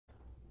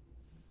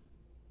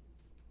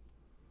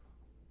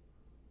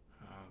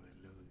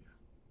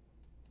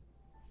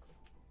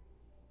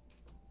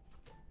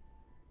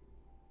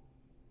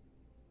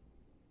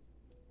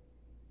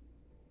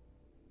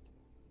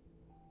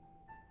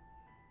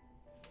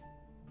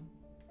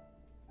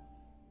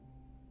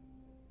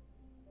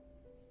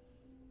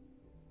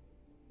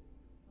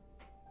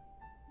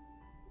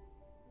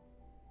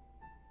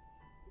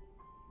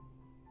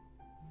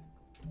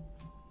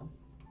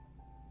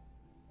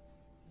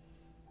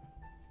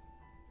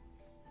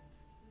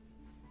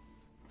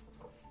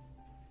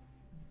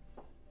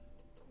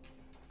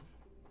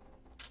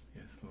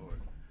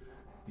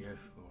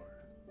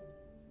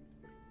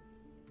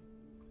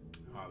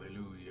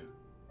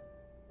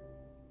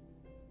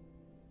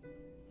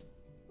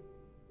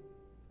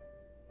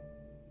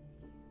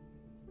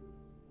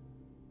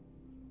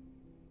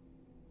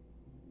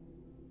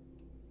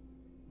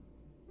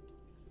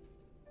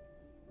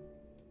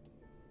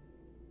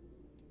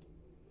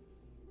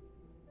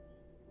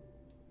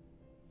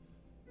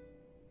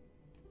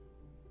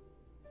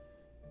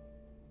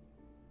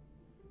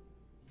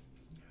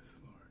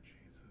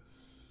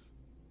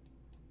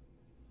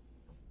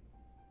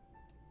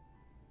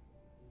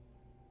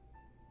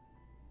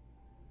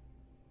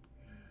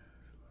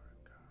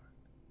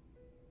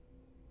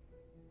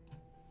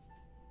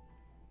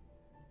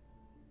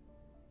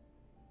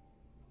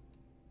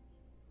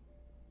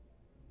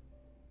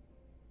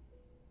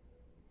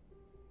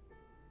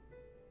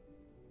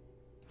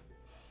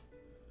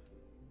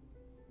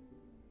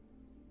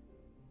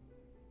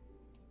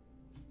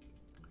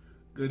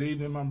Good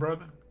evening, my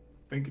brother.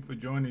 Thank you for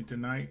joining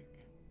tonight.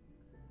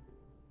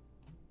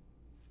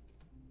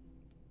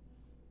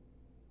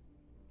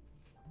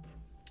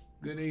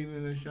 Good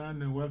evening,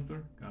 LaShawn and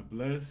Webster. God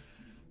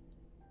bless.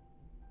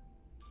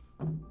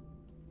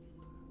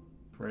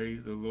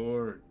 Praise the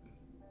Lord.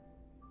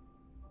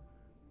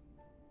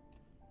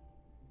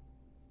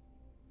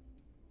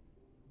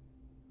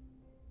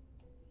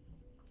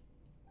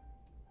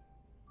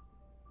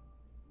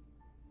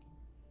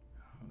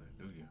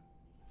 Hallelujah.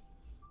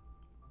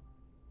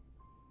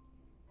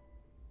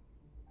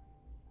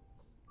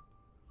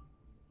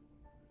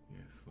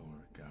 Yes, Lord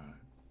God.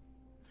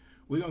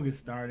 We're going to get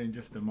started in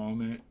just a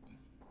moment.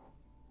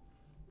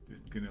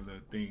 Just getting a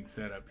little thing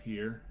set up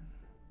here.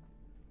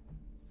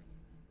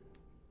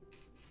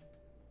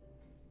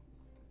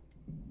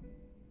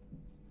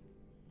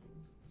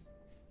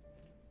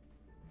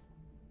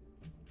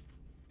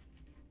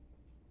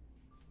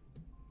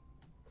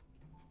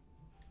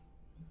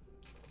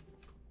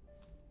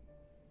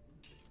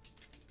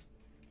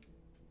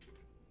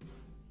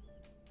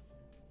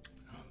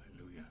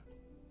 Hallelujah.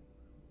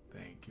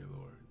 Thank you,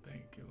 Lord.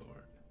 Thank you,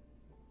 Lord.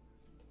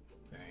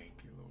 Thank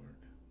you, Lord.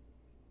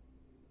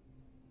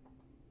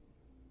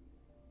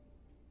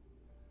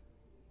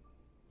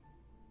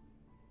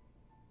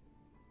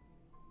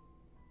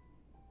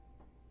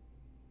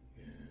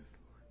 Yes, Lord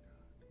God.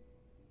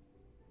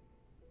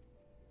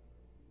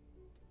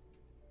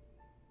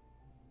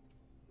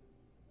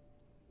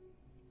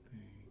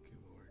 Thank you,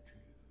 Lord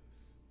Jesus.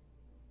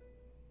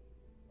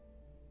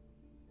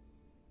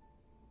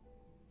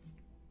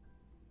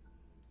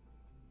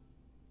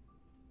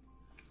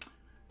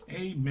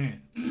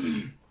 Amen.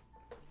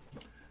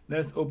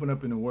 Let's open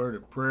up in a word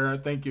of prayer.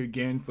 Thank you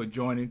again for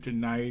joining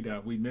tonight.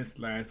 We missed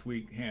last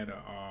week. Had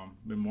a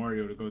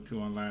memorial to go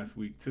to on last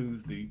week,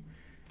 Tuesday.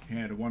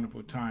 Had a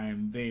wonderful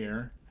time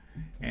there.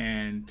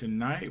 And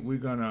tonight we're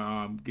going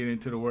to get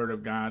into the Word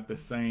of God, the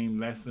same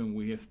lesson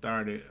we had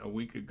started a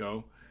week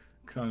ago,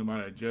 talking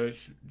about a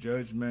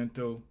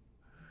judgmental,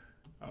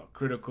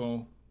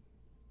 critical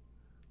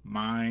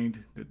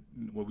mind,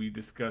 what we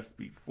discussed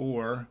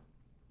before,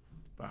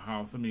 about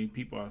how so many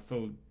people are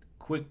so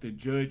quick to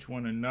judge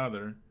one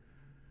another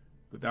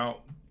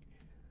without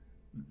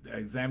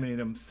examining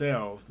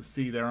themselves to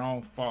see their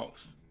own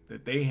faults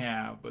that they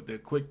have, but they're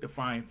quick to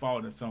find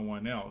fault in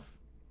someone else.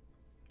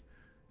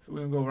 So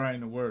we're going to go right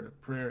in the word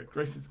of prayer.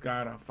 Gracious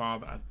God, our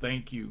Father, I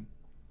thank you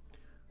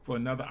for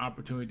another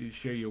opportunity to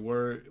share your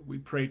word. We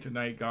pray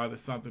tonight, God, that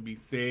something be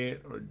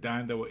said or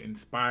done that will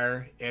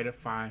inspire,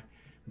 edify,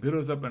 build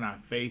us up in our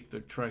faith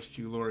to trust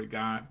you, Lord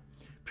God.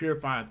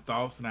 Purify our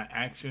thoughts and our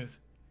actions.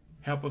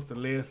 Help us to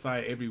lay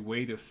aside every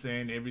weight of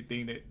sin,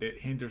 everything that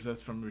hinders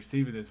us from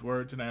receiving this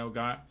word tonight, oh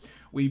God.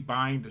 We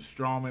bind the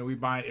strong man. We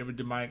bind every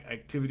demonic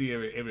activity,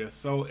 every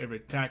assault, every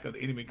attack of the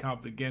enemy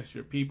comes against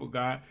your people,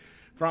 God.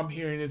 From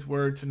hearing this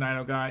word tonight,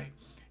 oh God,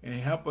 and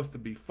help us to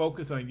be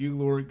focused on you,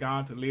 Lord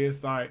God, to lay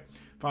aside,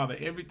 Father,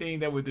 everything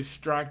that would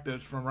distract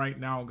us from right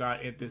now,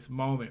 God, at this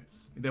moment,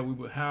 and that we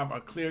will have a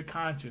clear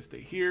conscience to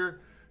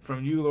hear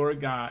from you,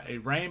 Lord God, a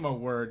rhema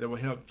word that will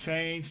help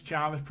change,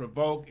 challenge,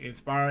 provoke,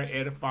 inspire,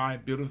 edify,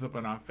 build us up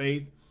in our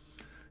faith,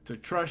 to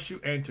trust you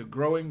and to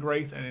grow in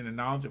grace and in the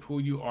knowledge of who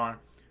you are.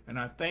 And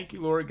I thank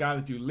you, Lord God,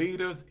 that you lead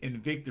us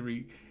in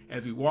victory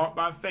as we walk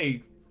by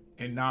faith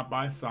and not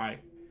by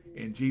sight.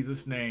 In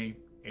Jesus' name,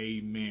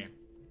 amen.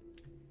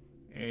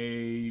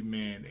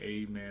 Amen.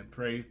 Amen.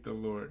 Praise the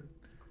Lord.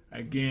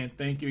 Again,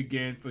 thank you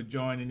again for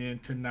joining in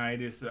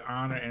tonight. It's an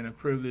honor and a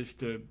privilege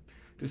to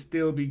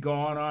still be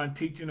going on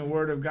teaching the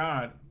Word of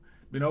God.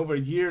 Been over a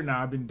year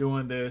now I've been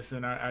doing this,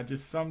 and I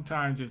just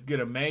sometimes just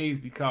get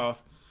amazed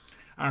because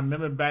I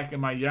remember back in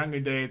my younger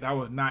days I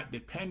was not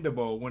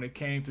dependable when it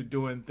came to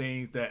doing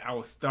things that I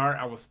would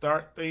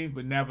start things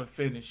but never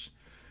finish.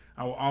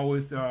 I would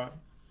always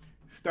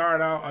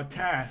start out a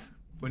task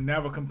but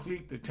never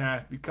complete the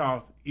task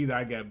because either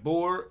I got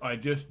bored or I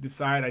just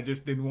decided I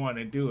just didn't want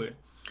to do it.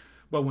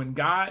 But when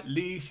God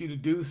leads you to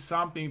do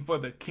something for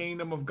the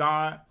kingdom of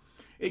God,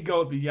 it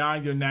goes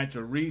beyond your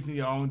natural reason,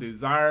 your own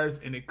desires,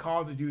 and it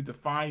causes you to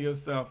find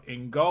yourself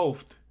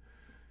engulfed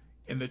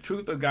in the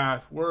truth of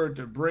God's word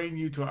to bring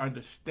you to an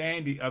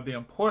understanding of the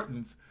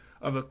importance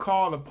of the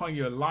call upon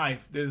your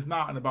life that is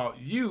not about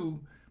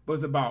you, but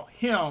it's about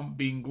Him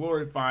being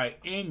glorified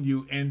in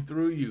you and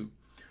through you.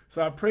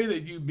 So I pray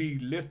that you be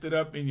lifted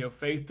up in your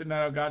faith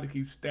tonight, oh God, to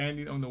keep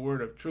standing on the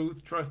word of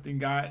truth, trusting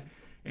God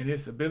and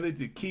His ability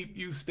to keep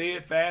you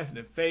steadfast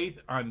in faith,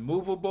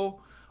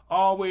 unmovable,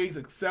 always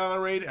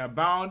accelerating,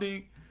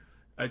 abounding,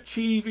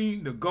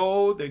 achieving the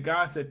goal that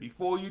God set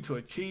before you to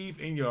achieve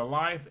in your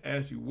life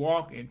as you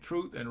walk in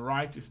truth and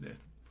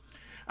righteousness.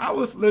 I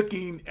was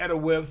looking at a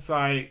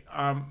website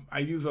I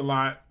use a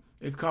lot.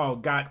 It's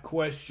called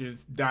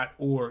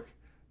gotquestions.org,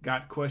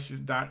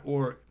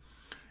 gotquestions.org.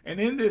 And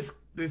in this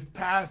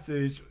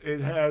passage,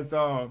 it has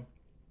a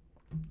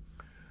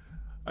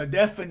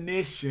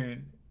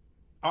definition,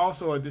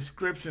 also a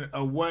description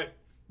of what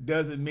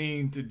does it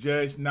mean to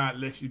judge not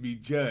lest you be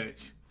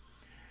judged.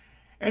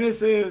 And it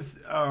says,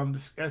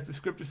 as the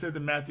scripture says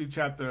in Matthew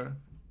chapter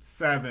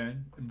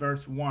 7,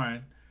 verse 1,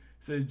 it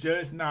says,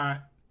 judge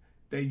not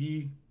that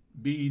ye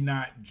be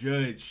not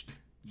judged.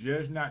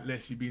 Judge not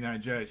lest ye be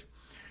not judged.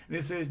 And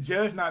it says,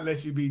 judge not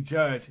lest you be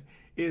judged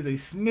is a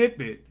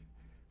snippet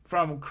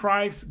from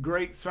Christ's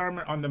great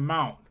Sermon on the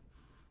Mount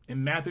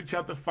in Matthew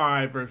chapter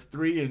 5, verse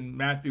 3, and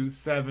Matthew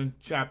 7,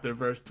 chapter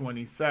verse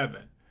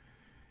 27.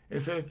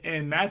 It says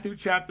in Matthew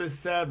chapter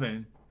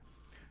 7,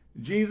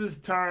 Jesus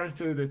turns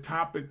to the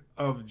topic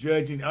of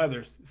judging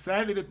others.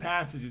 Sadly, the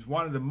passage is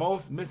one of the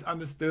most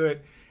misunderstood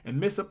and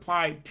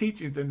misapplied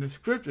teachings in the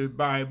scripture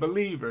by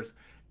believers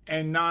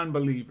and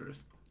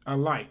non-believers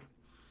alike.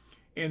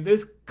 In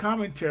this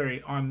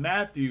commentary on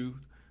Matthew,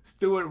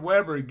 Stuart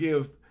Weber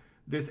gives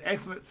this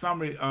excellent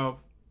summary of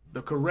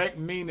the correct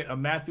meaning of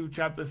Matthew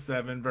chapter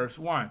 7, verse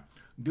 1.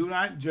 Do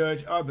not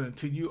judge others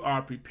until you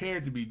are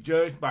prepared to be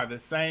judged by the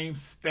same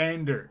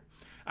standard.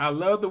 I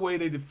love the way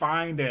they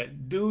define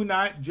that. Do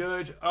not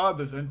judge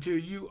others until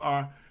you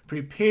are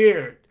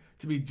prepared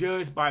to be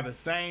judged by the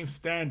same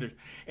standards.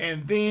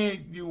 And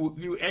then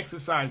you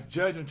exercise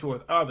judgment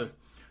towards others.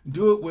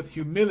 Do it with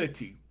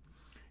humility.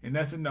 And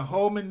that's in the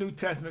Holman New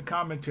Testament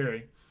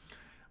commentary.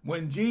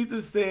 When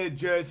Jesus said,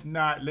 judge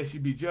not lest you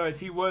be judged,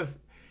 he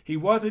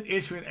wasn't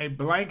issuing a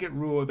blanket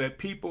rule that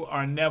people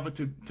are never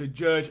to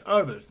judge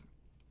others.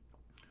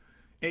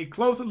 A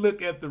closer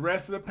look at the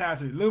rest of the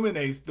passage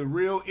illuminates the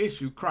real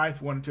issue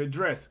Christ wanted to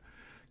address.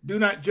 Do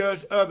not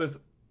judge others,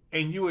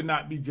 and you will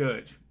not be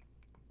judged.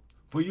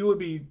 For you will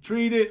be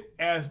treated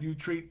as you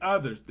treat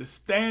others. The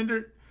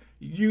standard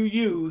you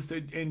use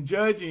in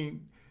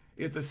judging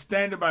is the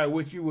standard by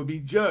which you will be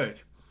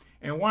judged.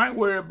 And why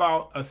worry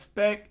about a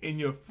speck in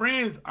your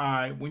friend's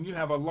eye when you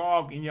have a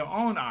log in your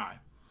own eye?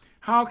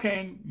 How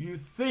can you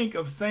think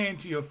of saying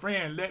to your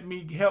friend, let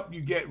me help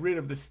you get rid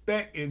of the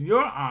speck in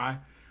your eye,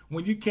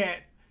 when you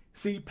can't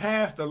see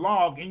past the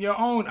log in your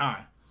own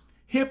eye?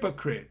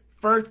 Hypocrite.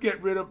 First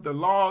get rid of the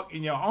log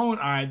in your own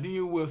eye, then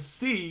you will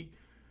see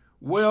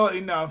well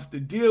enough to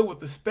deal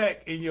with the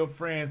speck in your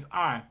friend's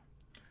eye.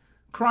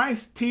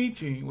 Christ's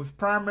teaching was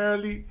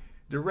primarily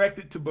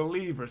directed to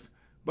believers,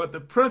 but the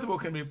principle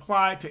can be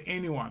applied to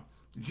anyone.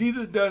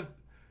 Jesus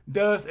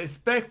does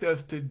expect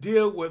us to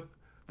deal with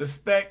the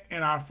speck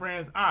in our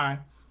friend's eye,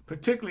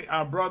 particularly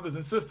our brothers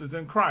and sisters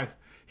in Christ.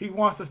 He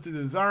wants us to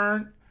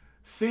discern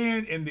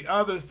sin in the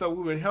others so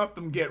we would help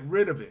them get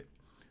rid of it.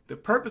 The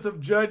purpose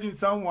of judging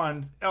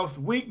someone else's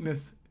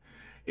weakness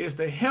is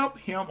to help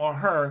him or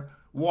her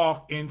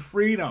walk in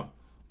freedom.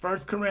 1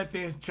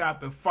 Corinthians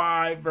chapter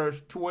 5,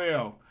 verse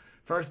 12.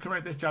 1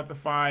 Corinthians chapter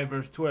 5,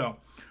 verse 12.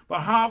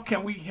 But how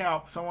can we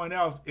help someone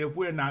else if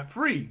we're not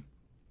free?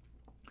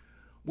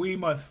 We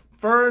must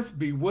first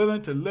be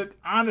willing to look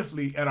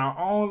honestly at our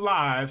own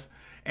lives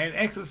and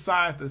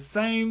exercise the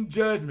same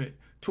judgment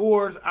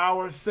towards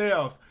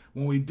ourselves.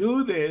 When we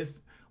do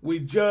this, we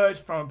judge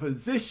from a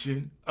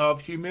position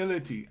of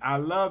humility. I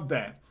love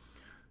that.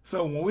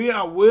 So when we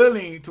are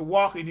willing to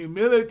walk in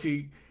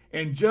humility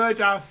and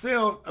judge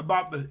ourselves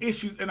about the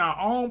issues in our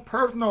own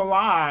personal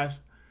lives,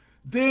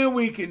 then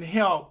we can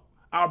help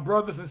our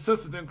brothers and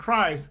sisters in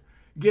Christ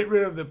get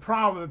rid of the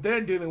problem that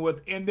they're dealing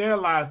with in their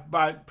lives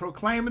by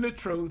proclaiming the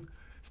truth,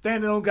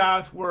 standing on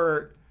God's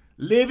word,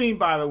 living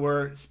by the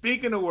word,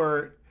 speaking the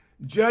word,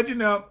 judging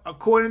them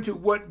according to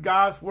what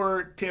God's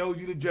word tells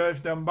you to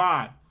judge them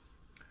by.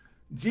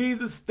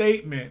 Jesus'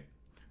 statement,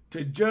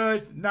 to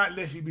judge not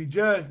lest you be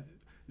judged,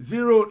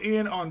 zeroed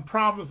in on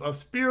problems of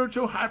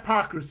spiritual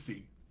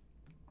hypocrisy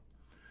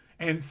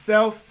and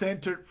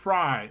self-centered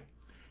pride.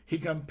 He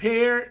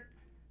compared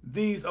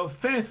these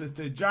offenses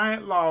to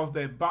giant laws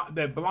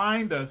that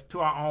blind us to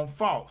our own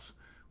faults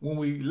when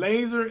we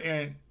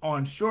laser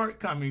on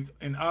shortcomings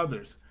in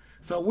others.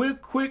 So we're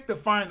quick to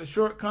find the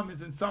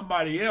shortcomings in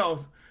somebody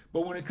else,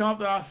 but when it comes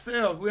to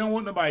ourselves, we don't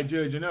want nobody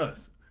judging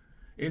us.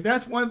 And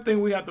that's one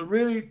thing we have to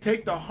really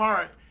take to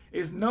heart,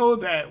 is know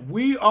that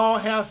we all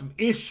have some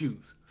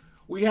issues.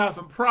 We have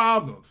some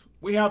problems.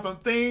 We have some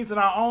things in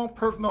our own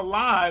personal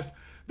lives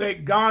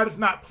that God is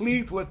not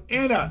pleased with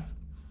in us.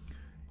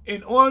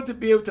 In order to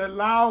be able to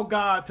allow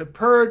God to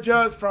purge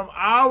us from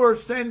our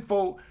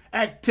sinful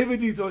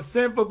activities or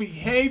sinful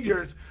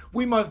behaviors,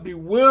 we must be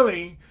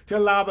willing to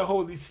allow the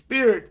Holy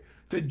Spirit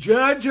to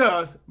judge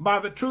us by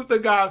the truth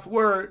of God's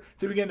word,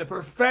 to begin to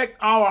perfect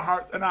our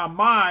hearts and our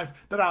minds,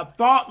 that our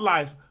thought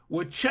life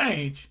would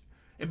change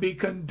and be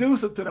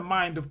conducive to the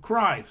mind of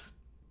Christ.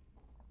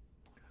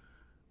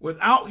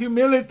 Without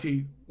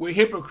humility, we're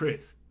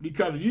hypocrites,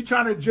 because if you're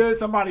trying to judge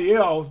somebody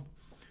else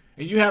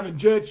and you haven't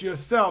judged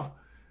yourself,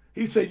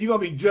 he said you're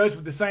going to be judged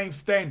with the same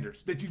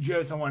standards that you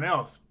judge someone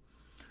else.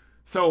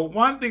 So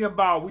one thing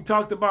about, we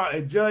talked about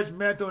a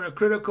judgmental and a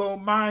critical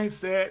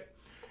mindset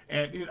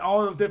and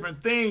all those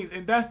different things.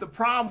 And that's the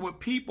problem with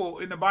people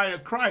in the body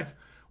of Christ.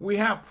 We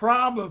have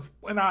problems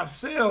in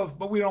ourselves,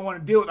 but we don't want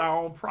to deal with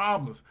our own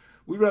problems.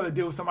 We'd rather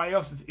deal with somebody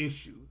else's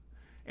issue.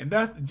 And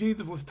that's what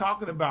Jesus was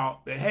talking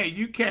about, that, hey,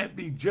 you can't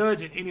be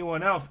judging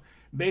anyone else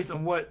based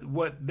on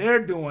what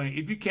they're doing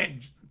if you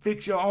can't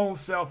fix your own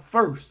self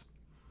first.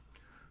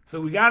 So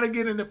we got to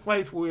get in the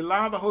place where we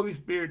allow the Holy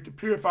Spirit to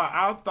purify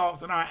our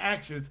thoughts and our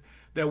actions,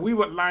 that we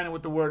would line up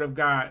with the Word of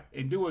God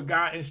and do what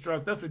God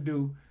instructs us to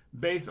do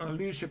based on the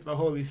leadership of the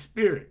Holy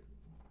Spirit.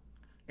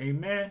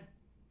 Amen.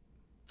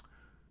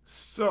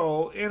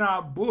 So in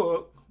our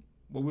book,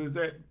 what was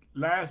that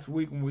last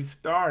week when we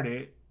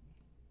started,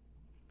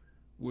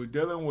 we're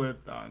dealing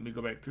with, let me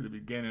go back to the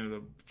beginning of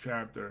the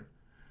chapter,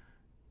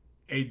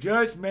 a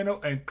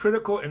judgmental and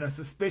critical and a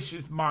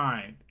suspicious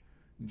mind.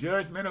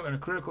 Judgmental and a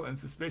critical and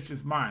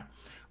suspicious mind.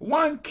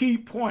 One key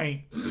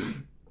point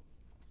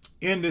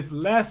in this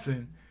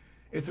lesson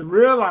is to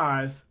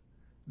realize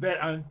that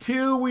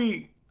until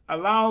we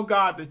allow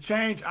God to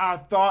change our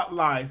thought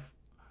life,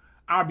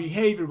 our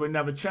behavior will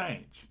never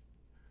change.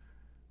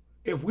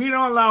 If we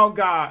don't allow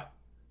God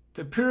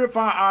to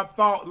purify our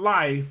thought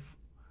life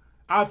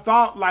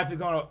is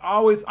going to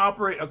always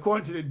operate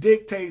according to the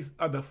dictates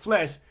of the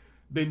flesh,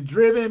 been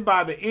driven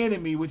by the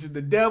enemy, which is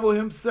the devil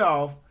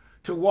himself,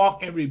 to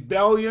walk in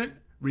rebellion,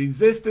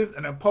 resistance,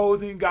 and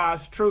opposing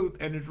God's truth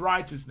and his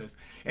righteousness.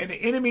 And the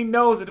enemy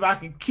knows that if I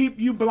can keep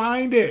you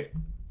blinded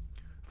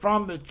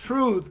from the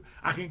truth,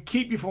 I can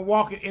keep you from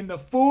walking in the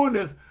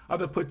fullness of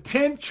the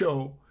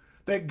potential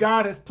that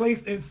God has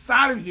placed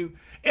inside of you.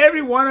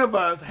 Every one of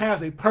us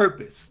has a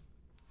purpose.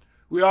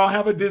 We all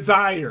have a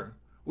desire.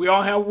 We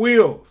all have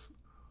wills.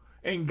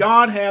 And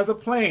God has a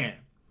plan.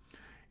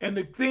 And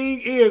the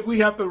thing is, we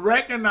have to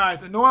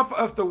recognize, in order for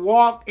us to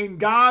walk in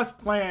God's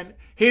plan,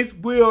 his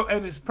will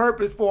and his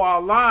purpose for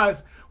our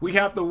lives, we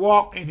have to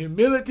walk in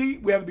humility.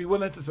 We have to be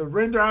willing to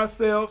surrender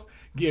ourselves,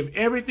 give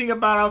everything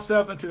about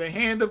ourselves into the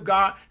hand of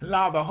God, and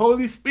allow the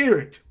Holy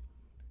Spirit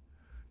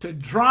to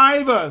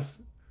drive us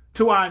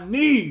to our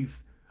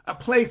knees, a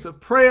place of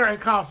prayer and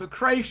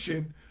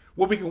consecration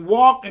where we can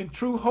walk in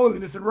true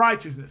holiness and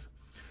righteousness.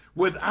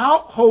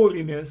 Without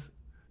holiness,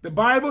 the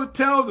Bible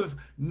tells us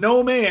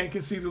no man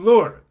can see the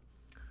Lord.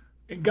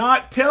 And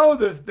God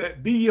tells us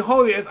that be ye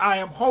holy as I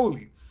am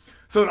holy.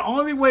 So the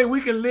only way we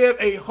can live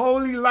a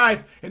holy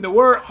life, and the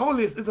word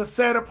holiness is a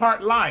set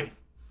apart life.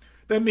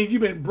 That means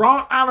you've been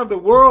brought out of the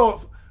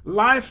world's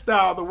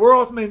lifestyle, the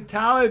world's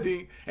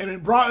mentality, and been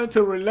brought into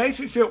a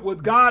relationship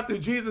with God through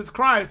Jesus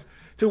Christ,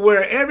 to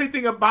where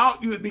everything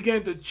about you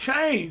began to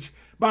change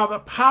by the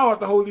power of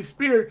the Holy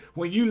Spirit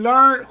when you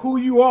learn who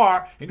you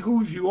are and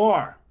whose you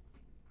are.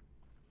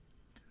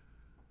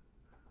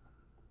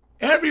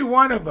 Every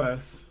one of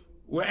us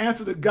will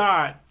answer to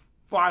God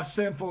for our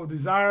sinful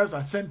desires,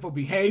 our sinful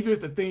behaviors,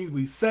 the things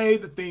we say,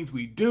 the things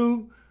we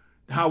do,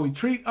 how we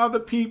treat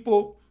other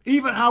people,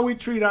 even how we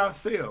treat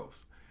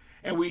ourselves.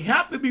 And we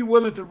have to be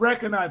willing to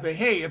recognize that,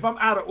 hey, if I'm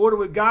out of order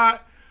with God,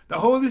 the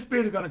Holy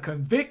Spirit is going to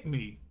convict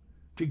me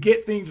to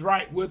get things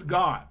right with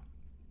God.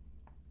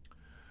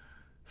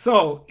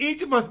 So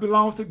each of us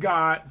belongs to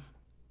God.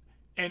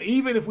 And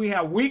even if we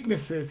have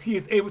weaknesses, he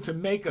is able to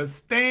make us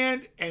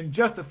stand and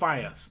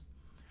justify us.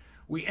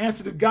 We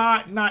answer to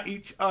God, not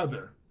each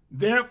other.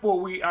 Therefore,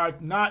 we are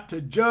not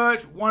to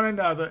judge one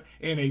another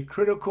in a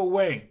critical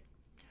way.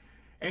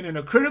 And in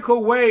a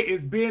critical way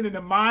is being in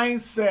the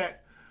mindset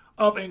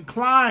of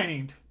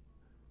inclined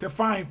to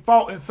find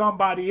fault in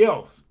somebody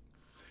else.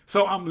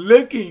 So I'm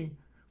looking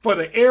for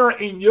the error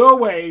in your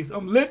ways.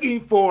 I'm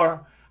looking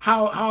for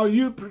how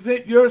you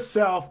present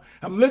yourself.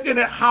 I'm looking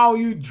at how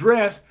you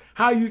dress,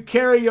 how you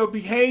carry your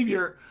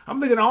behavior. I'm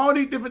looking at all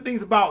these different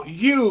things about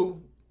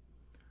you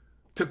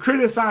to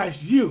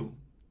criticize you.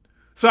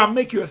 So I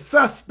make you a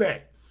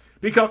suspect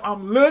because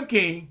I'm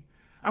looking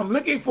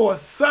for a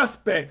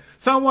suspect,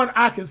 someone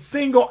I can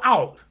single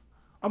out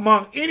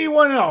among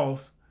anyone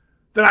else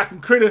that I can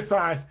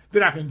criticize,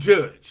 that I can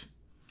judge.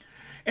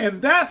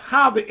 And that's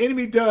how the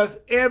enemy does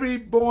every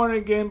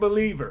born-again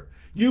believer.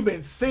 You've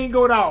been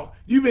singled out.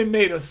 You've been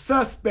made a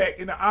suspect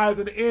in the eyes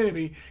of the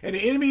enemy. And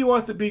the enemy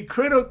wants to be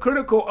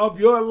critical of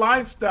your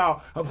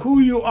lifestyle, of who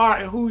you are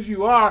and whose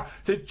you are,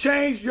 to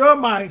change your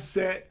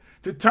mindset,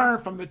 to turn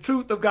from the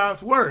truth of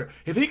God's word.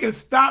 If he can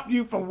stop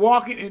you from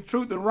walking in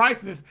truth and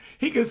righteousness,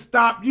 he can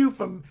stop you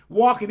from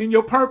walking in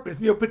your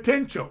purpose, your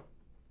potential.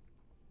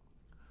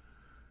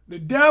 The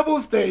devil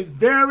stays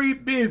very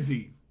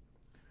busy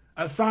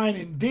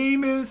assigning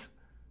demons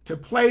to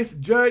place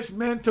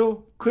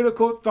judgmental,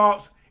 critical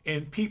thoughts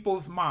in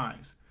people's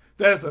minds.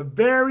 That's a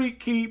very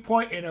key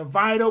point and a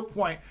vital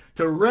point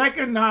to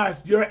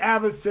recognize your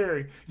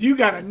adversary. You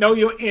got to know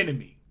your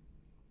enemy.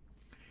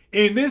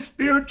 In this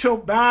spiritual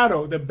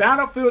battle, the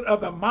battlefield of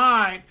the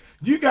mind,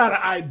 you got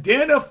to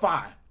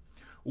identify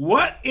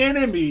what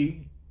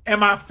enemy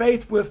am I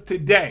faced with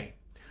today?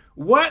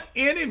 What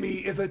enemy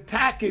is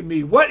attacking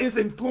me? What is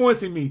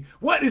influencing me?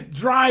 What is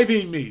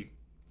driving me?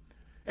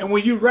 And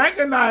when you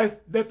recognize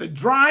that the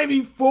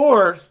driving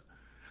force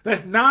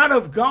that's not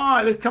of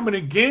God is coming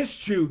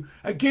against you,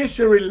 against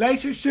your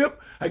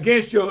relationship,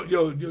 against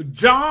your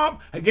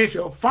job, against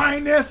your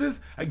finances,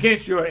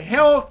 against your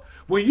health,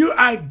 when you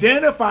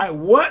identify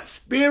what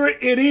spirit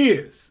it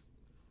is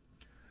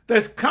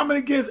that's coming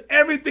against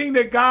everything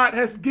that God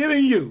has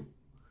given you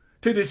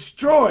to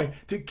destroy,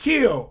 to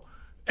kill,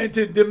 and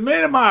to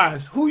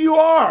minimize who you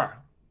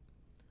are,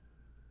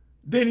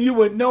 then you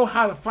would know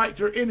how to fight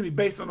your enemy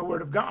based on the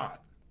word of God.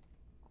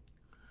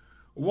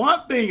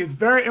 One thing is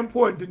very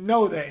important to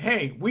know that,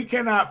 hey, we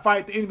cannot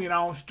fight the enemy in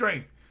our own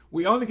strength.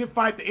 We only can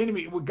fight the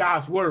enemy with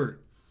God's word.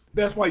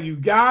 That's why you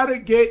got to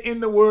get in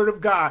the word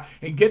of God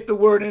and get the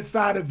word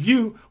inside of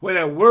you, where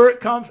that word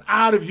comes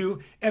out of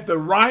you at the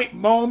right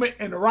moment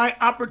and the right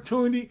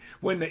opportunity.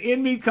 When the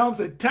enemy comes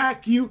to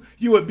attack you,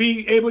 you will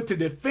be able to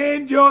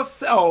defend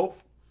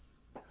yourself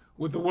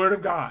with the word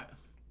of God.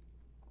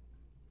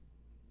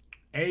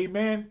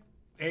 Amen.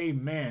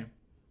 Amen.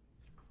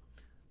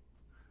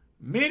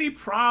 Many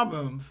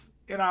problems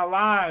in our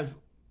lives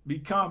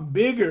become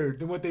bigger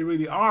than what they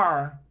really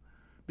are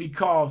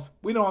because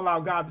we don't allow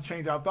God to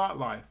change our thought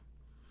life.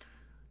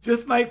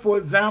 Just like, for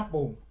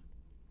example,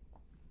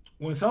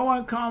 when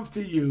someone comes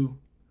to you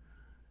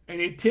and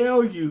they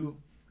tell you,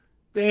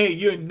 hey,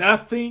 you're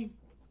nothing,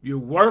 you're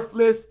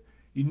worthless,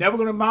 you're never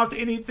going to amount to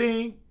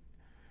anything,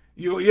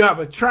 you have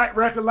a track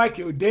record like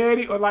your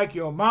daddy or like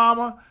your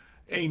mama,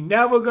 ain't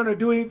never going to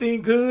do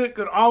anything good,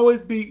 could always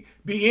be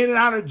in and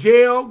out of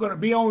jail, going to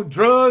be on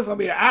drugs, going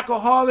to be an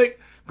alcoholic,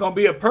 going to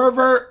be a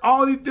pervert,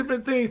 all these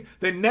different things,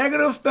 the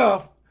negative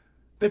stuff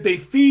that they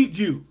feed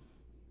you.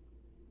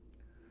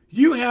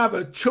 You have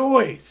a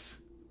choice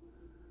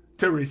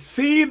to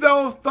receive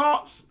those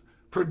thoughts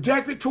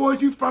projected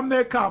towards you from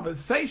their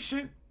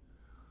conversation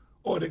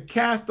or to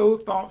cast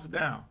those thoughts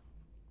down.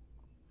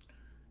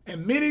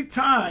 And many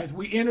times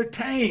we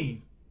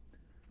entertain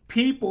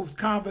people's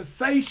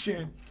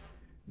conversation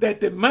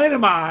that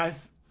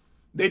minimize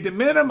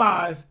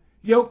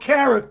your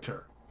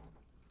character.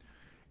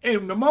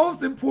 And the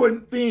most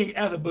important thing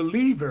as a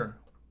believer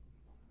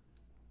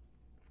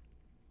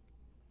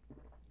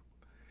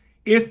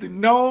is to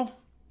know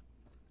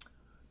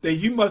that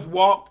you must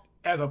walk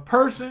as a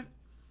person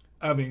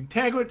of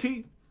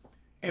integrity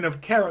and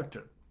of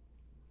character.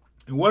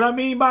 And what I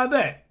mean by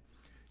that,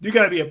 you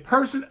got to be a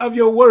person of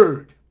your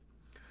word.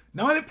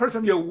 Not only a person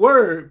of your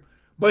word,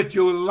 but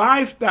your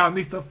lifestyle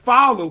needs to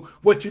follow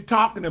what you're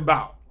talking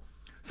about.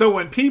 So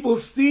when people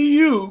see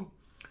you,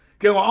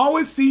 they will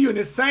always see you in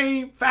the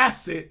same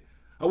facet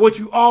of what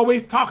you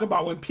always talk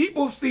about. When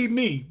people see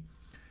me,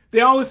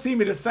 they always see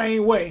me the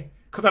same way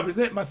because I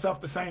present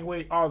myself the same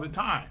way all the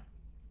time.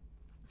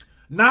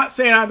 Not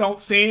saying I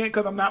don't sin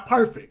because I'm not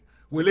perfect.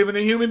 We're living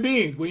in human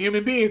beings. We're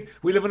human beings.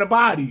 We live in a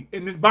body,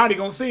 and this body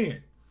gonna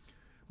sin.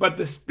 But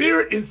the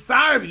spirit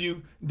inside of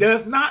you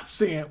does not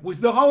sin, which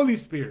is the Holy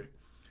Spirit.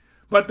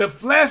 But the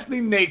fleshly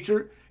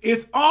nature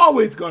is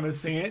always going to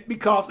sin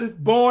because it's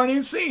born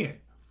in sin.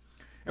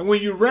 And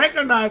when you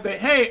recognize that,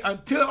 hey,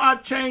 until I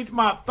change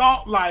my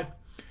thought life,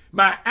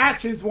 my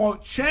actions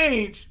won't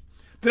change,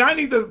 then I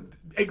need to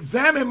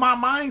examine my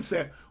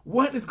mindset.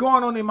 What is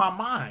going on in my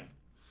mind?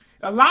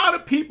 A lot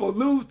of people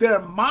lose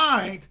their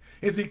mind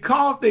is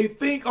because they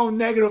think on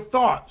negative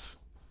thoughts.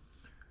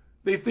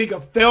 They think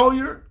of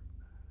failure.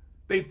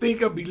 They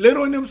think of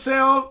belittling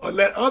themselves or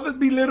let others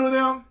belittle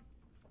them.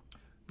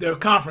 They're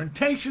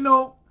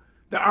confrontational.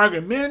 They're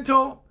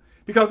argumental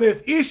because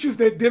there's issues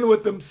they're dealing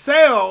with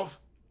themselves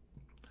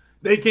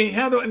they can't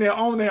handle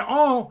on their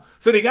own.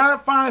 So they got to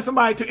find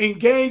somebody to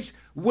engage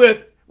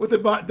with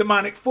the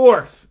demonic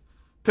force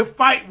to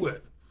fight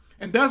with.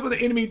 And that's what the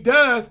enemy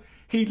does.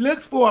 He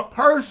looks for a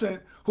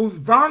person who's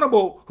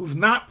vulnerable, who's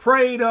not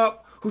prayed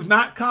up, who's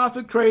not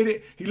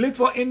consecrated. He looks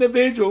for an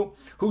individual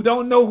who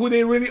don't know who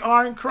they really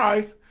are in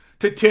Christ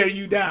to tear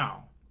you down.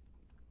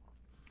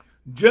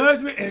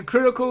 Judgment and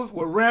criticals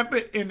were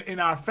rampant in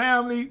our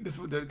family. This is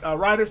what the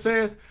writer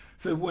says.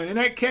 So when in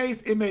that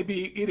case, it may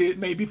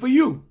be for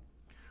you.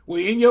 Well,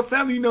 in your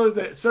family, you know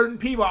that certain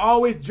people are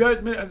always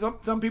judgment and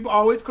some people are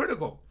always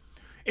critical.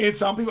 And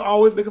some people are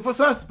always looking for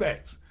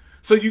suspects.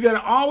 So you got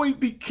to always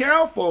be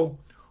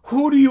careful.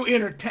 Who do you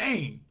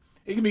entertain?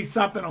 It can be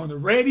something on the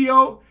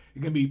radio.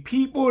 It can be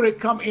people that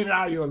come in and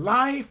out of your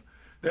life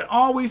that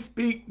always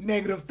speak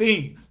negative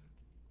things.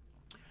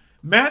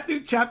 Matthew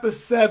chapter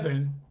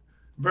 7,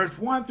 verse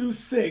 1 through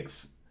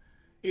 6,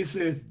 it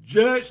says,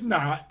 "Judge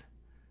not,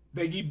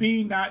 that ye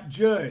be not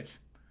judged.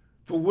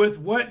 For with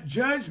what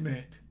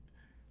judgment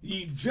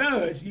ye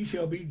judge, ye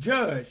shall be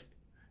judged."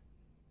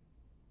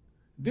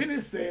 Then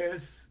it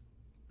says,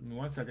 give me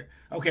 1 second.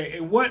 Okay,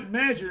 in what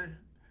measure,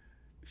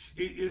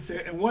 it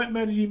said, in what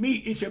measure you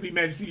meet, it shall be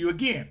measured to you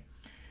again.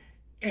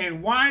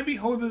 And why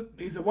beholdeth,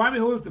 he said, why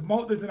beholdeth the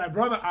mote that's in thy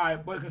brother's eye,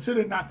 but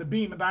consider not the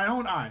beam in thine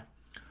own eye?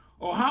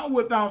 Or how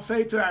wilt thou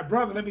say to thy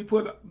brother, let me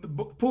pull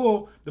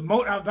the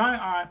mote out of thine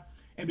eye,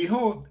 and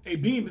behold, a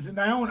beam is in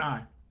thy own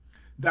eye?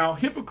 Thou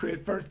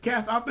hypocrite, first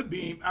cast out the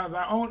beam out of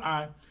thy own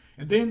eye,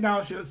 and then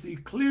thou shalt see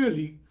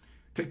clearly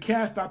to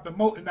cast out the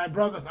mote in thy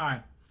brother's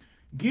eye.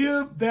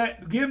 Give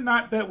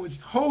not that which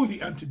is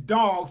holy unto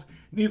dogs,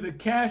 neither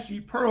cast ye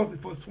pearls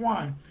before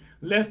swine,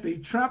 lest they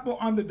trample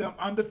under them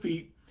under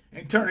feet,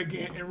 and turn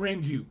again and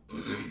rend you.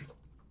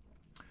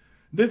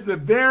 This is a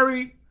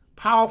very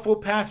powerful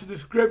passage of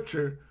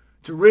scripture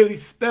to really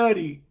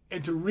study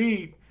and to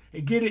read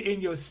and get it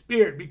in your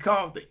spirit,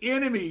 because the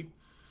enemy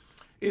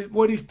is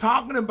what he's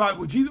talking about.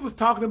 What Jesus was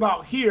talking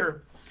about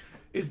here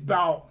is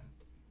about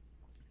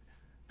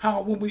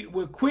how when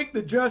we're quick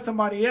to judge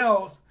somebody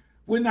else,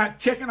 we're not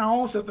checking our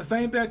own self. The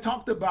same thing I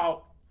talked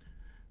about.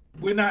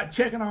 We're not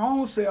checking our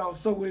own selves,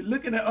 so we're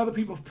looking at other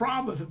people's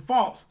problems and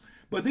faults.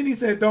 But then he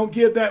said, don't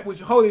give that which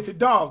is holy to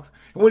dogs.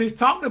 And what he's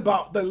talking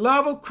about, the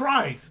love of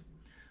Christ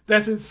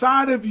that's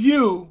inside of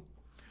you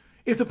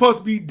is supposed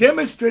to be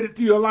demonstrated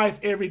through your life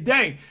every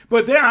day.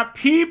 But there are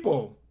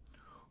people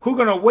who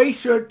are going to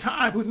waste your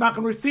time, who's not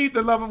going to receive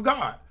the love of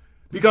God.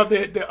 Because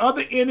the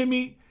other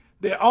enemy,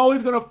 they're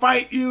always going to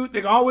fight you.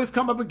 They always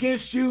come up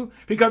against you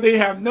because they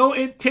have no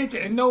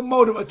intention and no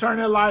motive of turning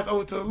their lives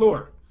over to the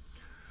Lord.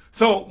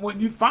 So when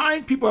you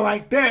find people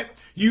like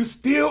that, you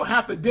still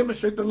have to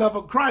demonstrate the love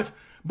of Christ,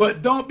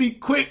 but don't be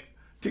quick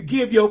to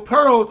give your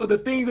pearls or the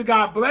things that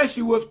God bless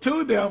you with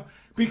to them,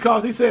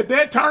 because he said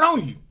they'll turn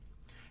on you.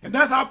 And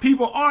that's how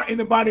people are in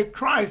the body of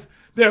Christ.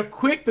 They're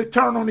quick to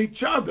turn on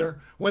each other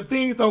when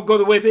things don't go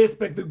the way they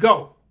expect to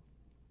go.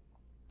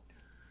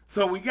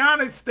 So we got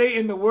to stay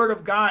in the word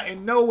of God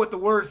and know what the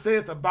word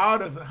says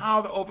about us and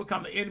how to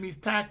overcome the enemy's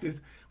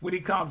tactics when he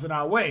comes in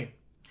our way.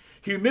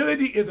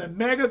 Humility is a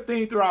mega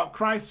theme throughout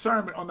Christ's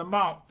Sermon on the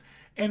Mount,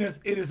 and it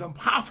is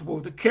impossible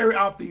to carry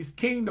out these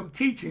kingdom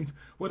teachings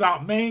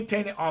without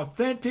maintaining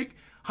authentic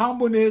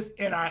humbleness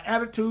in our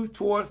attitudes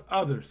towards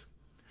others.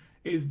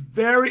 It's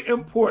very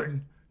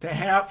important to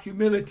have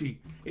humility.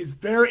 It's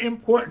very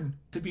important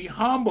to be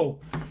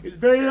humble. It's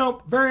very,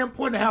 very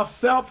important to have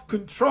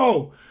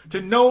self-control,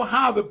 to know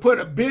how to put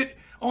a bit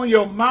on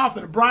your mouth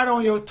and a bridle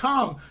on your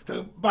tongue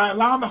by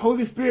allowing the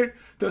Holy Spirit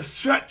to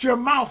shut your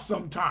mouth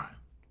sometime.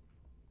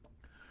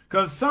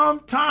 Because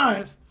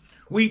sometimes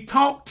we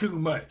talk too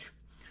much.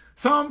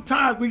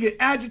 Sometimes we get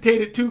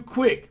agitated too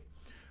quick.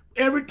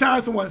 Every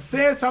time someone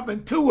says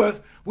something to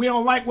us, we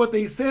don't like what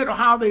they said or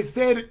how they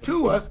said it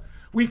to us,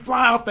 we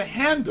fly off the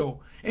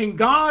handle. And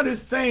God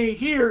is saying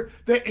here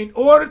that in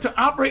order to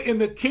operate in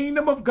the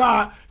kingdom of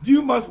God,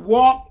 you must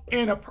walk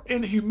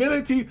in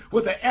humility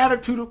with the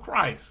attitude of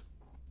Christ.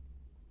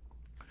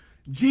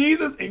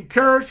 Jesus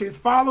encouraged his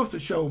followers to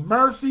show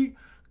mercy,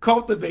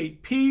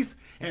 cultivate peace,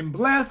 and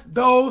bless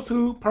those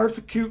who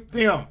persecute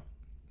them.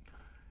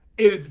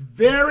 It is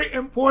very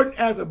important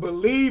as a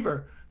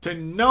believer to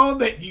know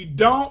that you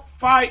don't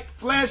fight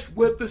flesh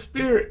with the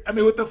spirit.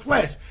 With the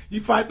flesh.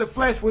 You fight the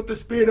flesh with the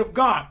Spirit of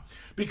God.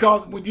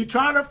 Because when you're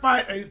trying to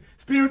fight a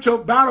spiritual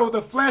battle with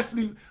the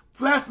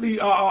fleshly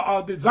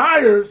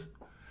desires,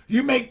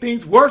 you make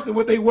things worse than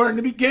what they were in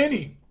the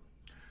beginning.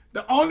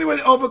 The only way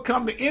to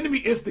overcome the enemy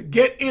is to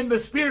get in the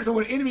spirit. So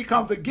when the enemy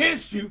comes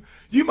against you,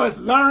 you must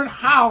learn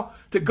how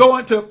to go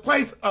into a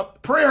place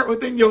of prayer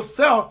within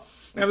yourself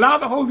and allow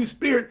the Holy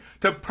Spirit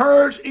to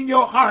purge in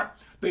your heart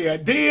the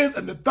ideas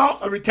and the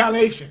thoughts of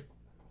retaliation.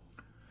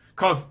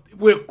 Because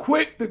we're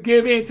quick to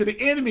give in to the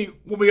enemy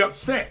when we're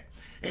upset.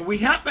 And we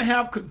have to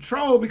have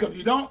control, because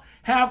you don't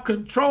have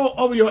control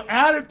over your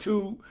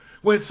attitude.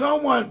 When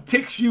someone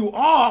ticks you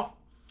off,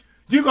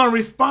 you're going to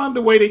respond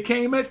the way they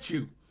came at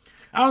you.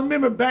 I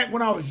remember back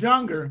when I was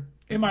younger,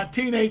 in my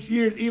teenage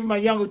years, even my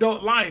young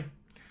adult life,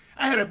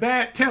 I had a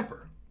bad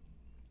temper.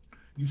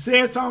 You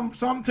said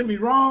something to me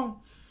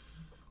wrong,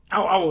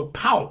 I would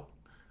pout.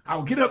 I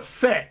would get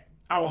upset.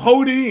 I would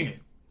hold it in.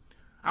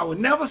 I would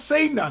never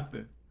say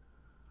nothing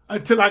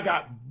until I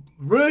got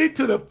really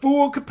to the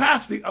full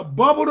capacity of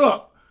bubbled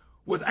up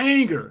with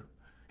anger.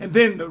 And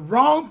then the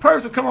wrong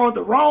person come on at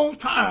the wrong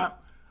time,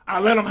 I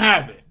let them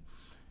have it.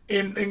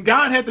 And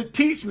God had to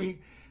teach me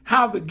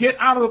how to get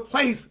out of the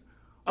place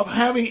of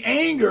having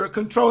anger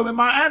controlling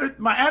my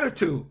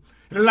attitude,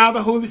 and allow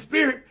the Holy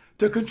Spirit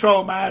to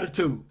control my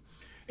attitude.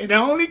 And it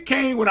only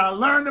came when I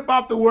learned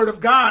about the Word of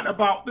God,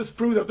 about this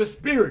fruit of the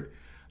Spirit: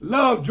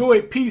 love,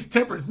 joy, peace,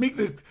 temperance,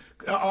 meekness,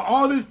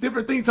 all these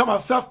different things, talking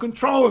about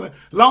self-control and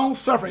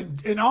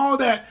long-suffering and all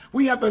that.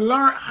 We have to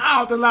learn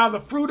how to allow the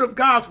fruit of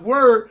God's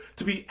Word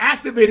to be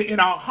activated in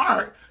our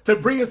heart to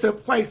bring us to a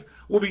place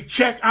where we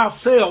check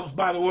ourselves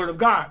by the Word of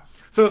God.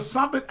 So if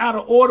something out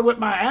of order with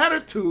my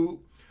attitude,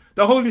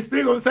 the Holy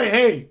Spirit will say,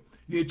 hey,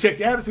 you need to check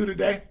your attitude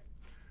today.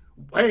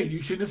 Hey,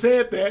 you shouldn't have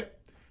said that.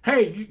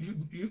 Hey,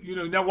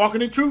 you're not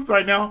walking in truth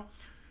right now.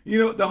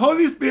 The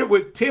Holy Spirit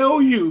would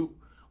tell you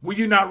when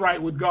you're not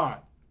right with God.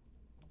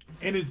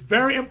 And it's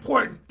very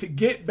important to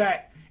get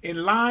back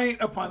in line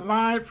upon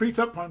line,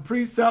 precept upon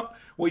precept,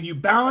 where you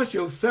balance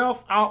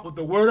yourself out with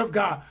the Word of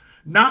God.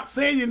 Not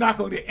saying you're not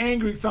going to get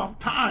angry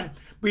sometime,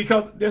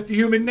 because that's the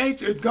human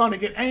nature. It's going to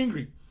get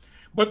angry.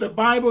 But the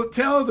Bible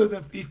tells us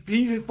in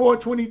Ephesians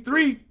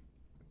 4:23,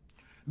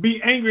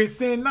 be angry and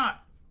sin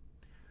not.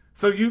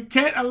 So you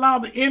can't allow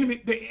the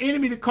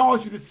enemy to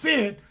cause you to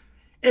sin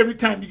every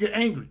time you get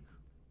angry.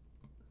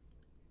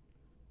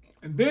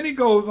 And then he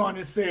goes on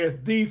and says,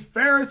 these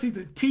Pharisees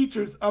and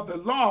teachers of the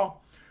law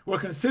were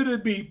considered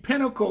to be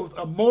pinnacles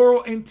of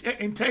moral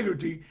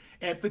integrity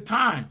at the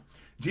time.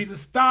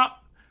 Jesus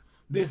stopped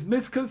this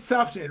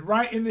misconception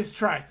right in his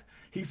tracks.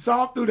 He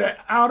saw through that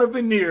outer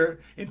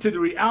veneer into the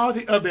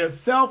reality of their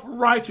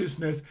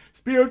self-righteousness,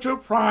 spiritual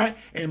pride,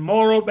 and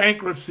moral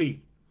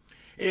bankruptcy.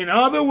 In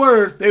other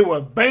words, they were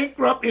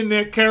bankrupt in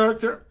their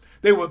character,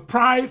 they were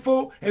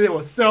prideful, and they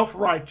were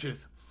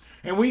self-righteous.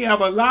 And we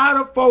have a lot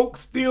of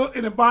folks still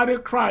in the body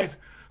of Christ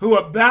who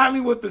are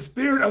battling with the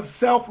spirit of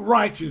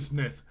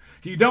self-righteousness.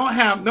 You don't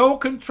have no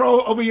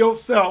control over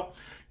yourself.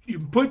 You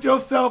put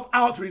yourself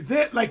out to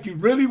present like you're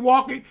really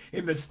walking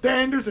in the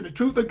standards and the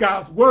truth of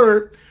God's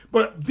word,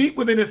 but deep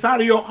within the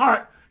side of your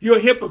heart, you're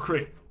a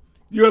hypocrite.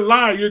 You're a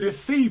liar. You're a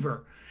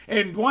deceiver.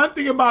 And one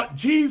thing about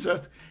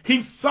Jesus,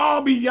 he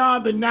saw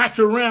beyond the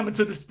natural realm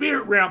into the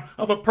spirit realm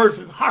of a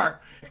person's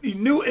heart. He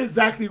knew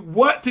exactly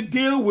what to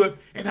deal with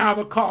and how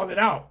to call it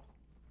out.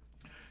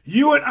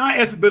 You and I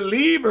as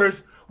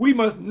believers, we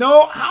must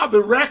know how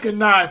to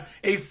recognize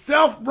a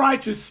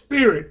self-righteous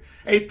spirit,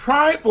 a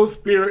prideful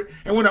spirit,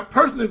 and when a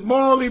person is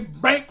morally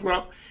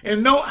bankrupt,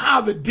 and know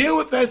how to deal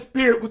with that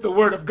spirit with the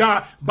word of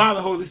God by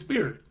the Holy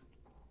Spirit.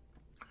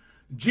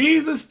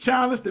 Jesus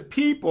challenged the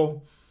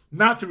people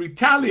not to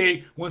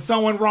retaliate when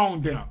someone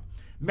wronged them.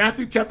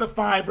 Matthew chapter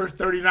 5, verse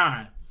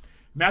 39.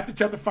 Matthew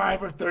chapter 5,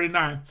 verse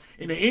 39.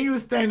 In the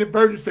English Standard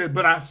Version says,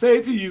 "But I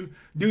say to you,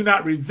 do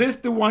not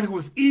resist the one who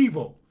is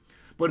evil.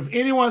 But if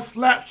anyone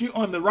slaps you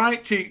on the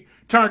right cheek,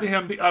 turn to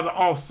him the other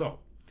also."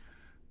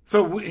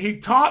 So he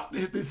taught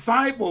his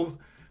disciples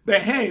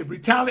that, hey,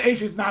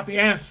 retaliation is not the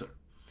answer.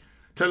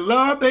 To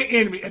love their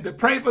enemy and to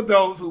pray for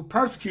those who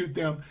persecute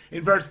them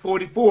in verse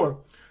 44.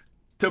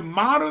 To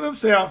model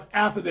themselves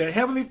after their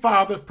heavenly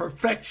Father's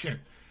perfection,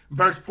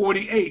 verse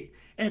 48.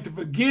 And to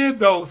forgive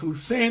those who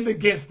sinned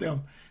against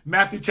them,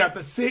 Matthew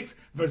chapter 6,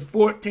 verse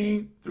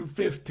 14 through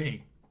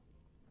 15.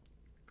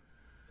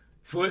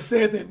 So it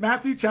says in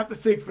Matthew chapter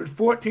 6, verse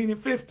 14 and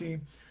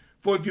 15,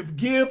 "For if you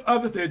forgive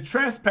others their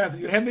trespasses,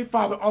 your heavenly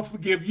Father also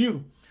forgive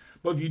you.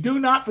 But if you do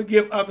not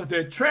forgive others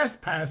their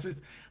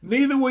trespasses,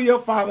 neither will your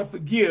Father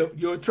forgive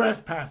your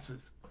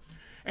trespasses."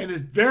 And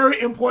it's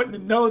very important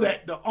to know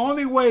that the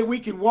only way we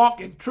can walk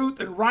in truth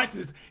and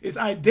righteousness is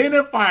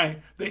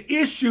identifying the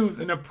issues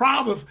and the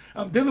problems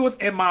I'm dealing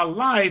with in my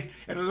life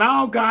and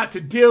allow God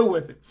to deal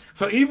with it.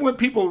 So even when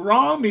people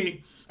wrong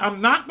me, I'm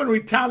not going to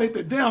retaliate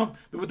to them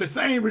with the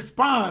same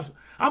response.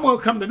 I'm going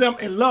to come to them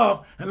in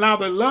love and allow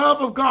the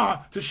love of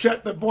God to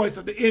shut the voice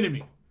of the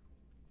enemy.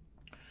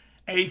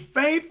 A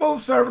faithful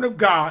servant of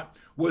God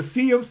will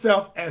see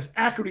himself as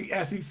accurately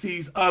as he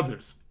sees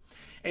others.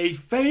 A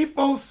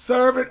faithful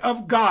servant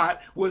of God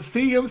will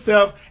see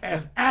himself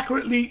as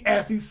accurately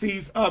as he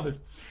sees others.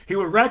 He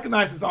will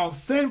recognize his own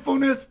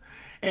sinfulness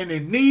and the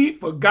need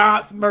for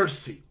God's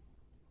mercy.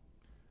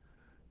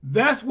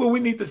 That's where we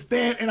need to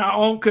stand in our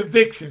own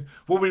conviction,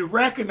 where we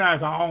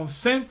recognize our own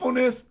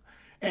sinfulness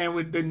and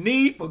with the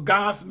need for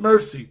God's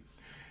mercy.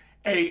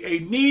 A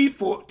need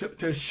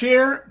to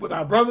share with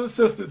our brothers and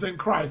sisters in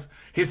Christ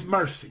his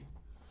mercy.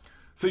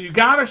 So you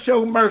got to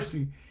show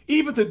mercy.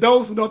 Even to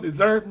those who don't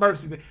deserve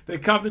mercy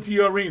that come into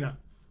your arena.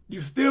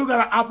 You still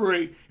got to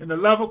operate in the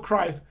love of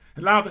Christ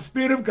and allow the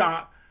Spirit of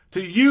God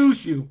to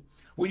use you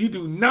where you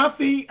do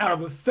nothing out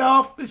of a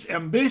selfish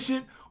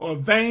ambition or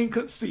vain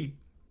conceit.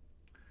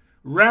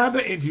 Rather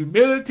in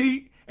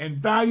humility and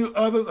value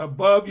others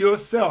above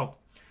yourself.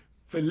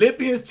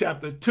 Philippians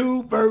chapter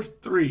 2, verse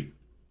 3.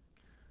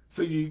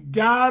 So you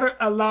got to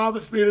allow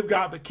the Spirit of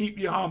God to keep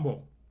you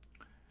humble.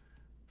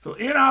 So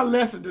in our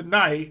lesson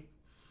tonight,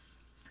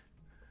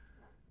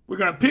 we're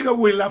going to pick up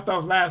where we left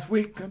off last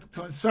week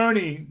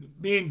concerning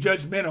being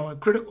judgmental and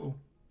critical.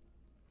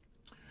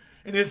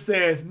 And it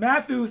says,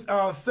 Matthew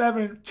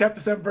chapter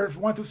 7, verse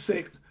 1 through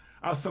 6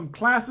 are some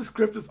classic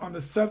scriptures on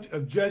the subject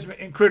of judgment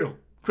and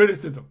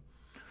criticism.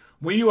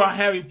 When you are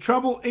having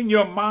trouble in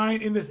your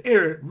mind in this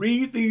area,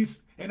 read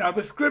these and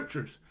other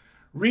scriptures.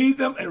 Read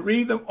them and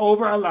read them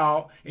over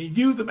aloud and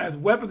use them as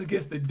weapons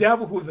against the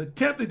devil who is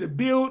attempting to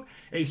build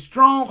a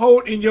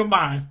stronghold in your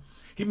mind.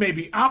 He may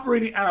be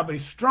operating out of a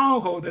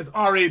stronghold that's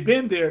already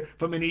been there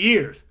for many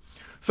years.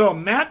 So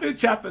Matthew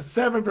chapter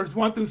 7, verse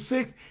 1 through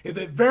 6 is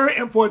a very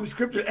important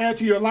scripture to add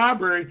to your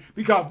library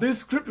because this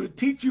scripture will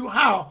teach you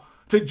how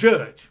to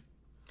judge.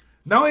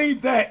 Not only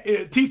that,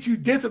 it'll teach you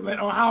discipline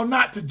on how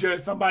not to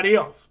judge somebody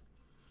else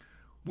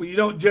when you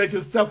don't judge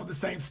yourself with the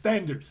same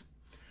standards.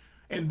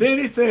 And then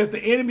it says the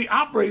enemy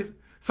operates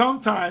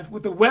sometimes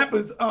with the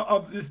weapons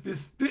of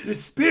this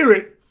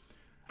spirit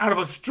out of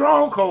a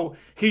stronghold.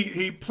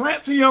 He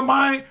plants in your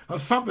mind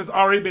of something that's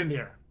already been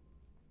there.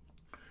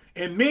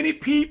 And many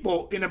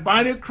people in the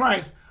body of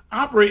Christ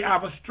operate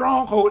out of a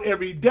stronghold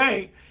every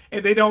day,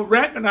 and they don't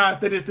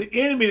recognize that it's the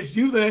enemy that's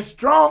using that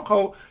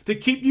stronghold to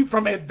keep you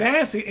from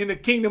advancing in the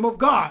kingdom of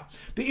God.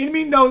 The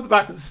enemy knows if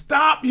I can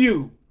stop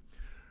you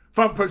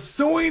from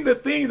pursuing the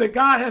things that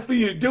God has for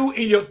you to do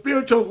in your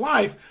spiritual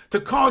life to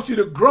cause you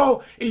to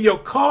grow in your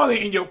calling,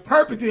 in your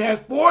purpose He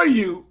has for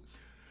you,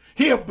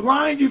 He'll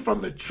blind you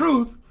from the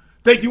truth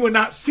that you will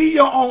not see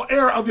your own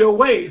error of your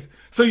ways,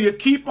 so you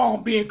keep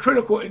on being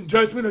critical and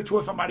judgmental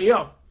towards somebody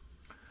else.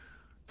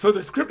 So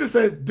the scripture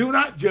says, do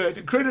not judge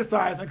and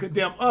criticize and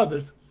condemn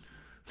others,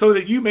 so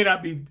that you may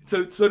not be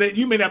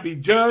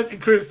judged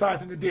and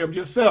criticized and condemned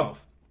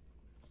yourself.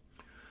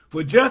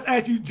 For just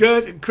as you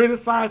judge and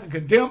criticize and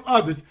condemn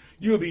others,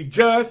 you will be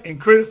judged and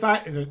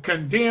criticized and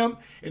condemned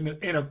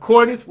in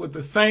accordance with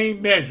the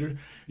same measure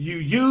you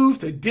use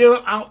to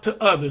deal out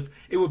to others.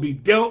 It will be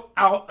dealt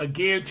out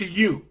again to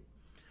you.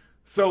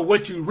 So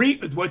what you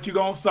reap is what you're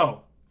going to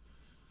sow.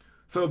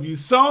 So if you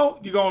sow,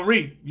 you're going to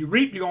reap. You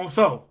reap, you're going to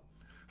sow.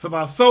 So if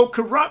I sow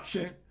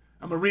corruption,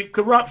 I'm going to reap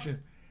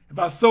corruption. If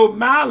I sow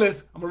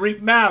malice, I'm going to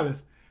reap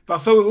malice. If I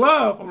sow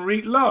love, I'm going to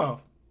reap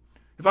love.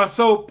 If I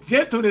sow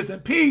gentleness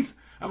and peace,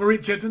 I'm going to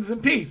reap gentleness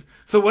and peace.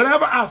 So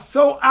whatever I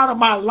sow out of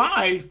my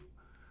life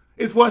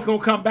is what's going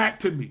to come back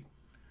to me.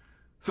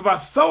 So if I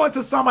sow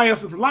into somebody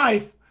else's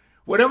life,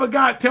 whatever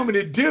God tells me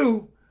to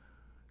do,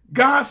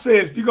 God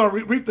says you're going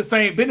to reap the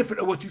same benefit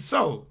of what you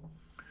sowed.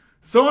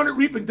 Sowing and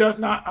reaping does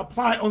not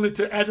apply only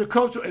to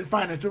agricultural and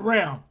financial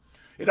realm.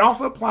 It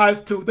also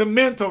applies to the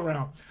mental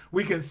realm.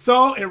 We can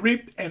sow and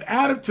reap an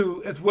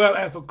attitude as well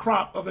as a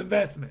crop of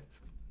investments.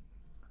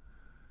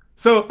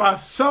 So if I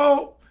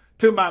sow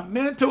to my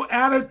mental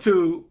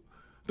attitude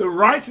the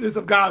righteousness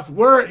of God's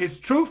word, his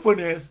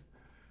truthfulness,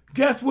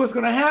 guess what's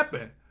going to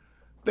happen?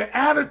 The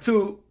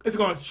attitude is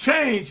going to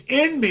change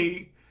in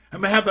me.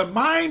 I'm going to have the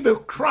mind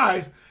of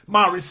Christ.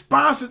 My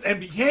responses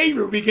and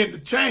behavior begin to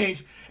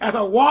change as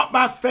I walk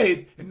by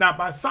faith and not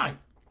by sight.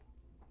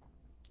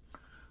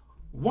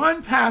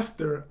 One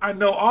pastor I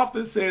know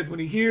often says when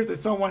he hears that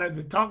someone has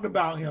been talking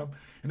about him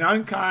in an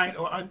unkind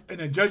or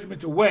in a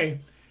judgmental way,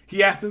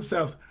 he asks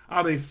himself,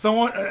 are they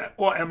sowing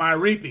or am I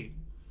reaping?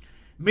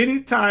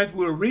 Many times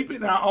we're reaping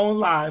in our own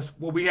lives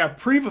what we have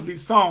previously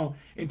sown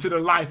into the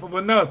life of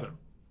another.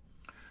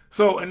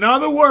 So in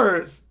other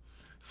words,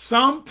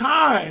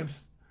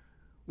 sometimes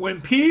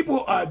when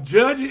people are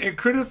judging and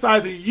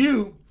criticizing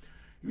you,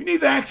 you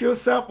need to ask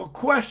yourself a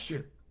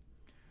question.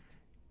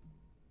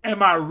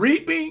 Am I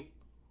reaping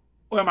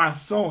or am I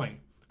sowing?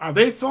 Are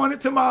they sowing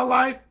into my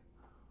life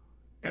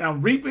and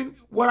I'm reaping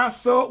what I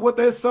sowed, what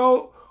they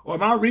sowed? Or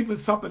am I reaping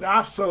something that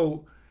I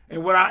sowed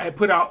and what I had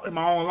put out in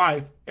my own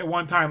life at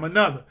one time or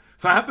another?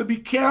 So I have to be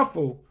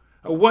careful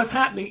of what's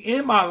happening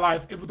in my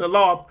life with the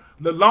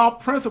law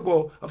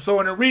principle of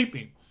sowing and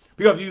reaping.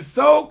 Because if you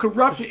sowed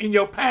corruption in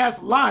your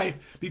past life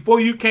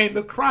before you came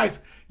to Christ,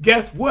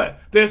 guess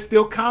what? There's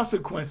still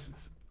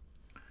consequences.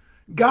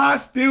 God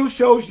still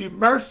shows you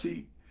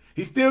mercy.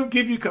 He still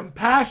gives you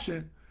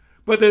compassion,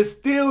 but there's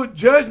still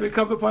judgment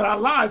comes upon our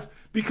lives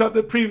because of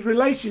the previous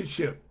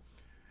relationship.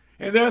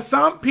 And there are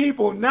some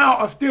people now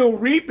are still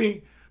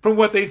reaping from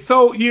what they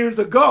sowed years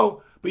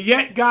ago, but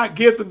yet God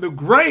gives them the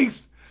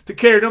grace to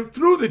carry them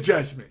through the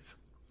judgments.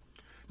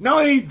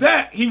 Not only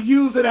that, he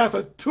used it as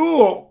a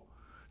tool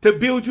to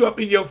build you up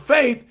in your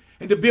faith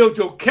and to build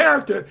your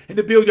character and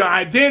to build your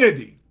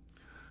identity.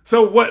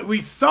 So what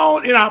we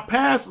sown in our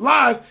past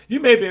lives, you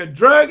may be a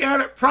drug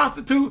addict,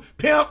 prostitute,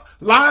 pimp,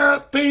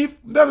 liar, thief,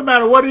 doesn't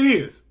matter what it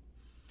is.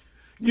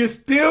 You're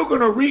still going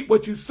to reap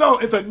what you sow.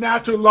 It's a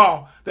natural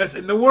law that's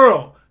in the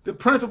world, the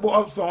principle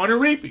of sowing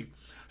and reaping.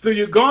 So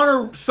you're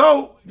going to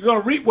sow, you're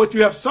going to reap what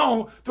you have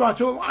sown throughout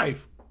your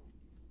life.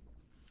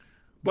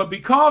 But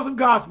because of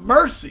God's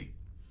mercy,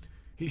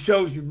 he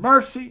shows you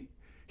mercy,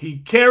 he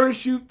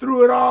carries you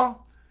through it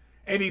all,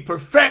 and he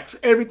perfects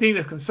everything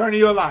that's concerning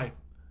your life.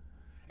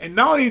 And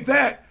not only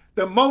that,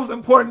 the most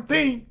important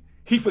thing,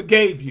 he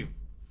forgave you.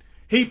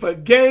 He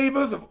forgave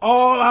us of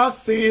all our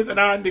sins and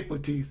our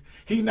iniquities.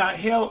 He did not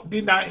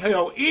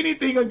held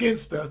anything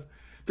against us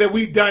that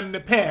we've done in the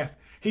past.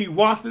 He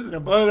washed us in the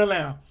blood of the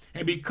Lamb.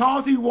 And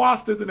because he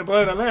washed us in the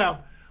blood of the Lamb,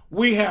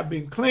 we have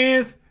been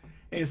cleansed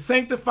and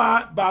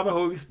sanctified by the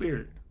Holy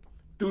Spirit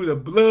through the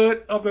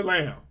blood of the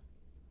Lamb.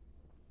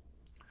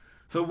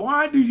 So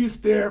why do you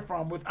stare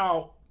from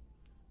without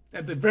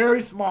at the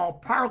very small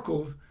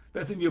particles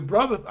that's in your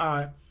brother's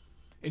eye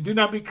and do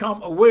not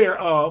become aware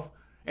of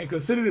and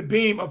consider the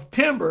beam of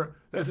timber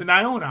that's in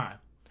thy own eye?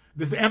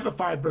 This is the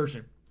Amplified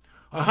version.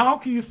 Or how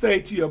can you say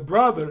to your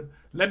brother,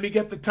 let me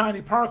get the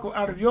tiny particle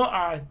out of your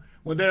eye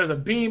when there's a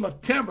beam of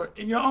timber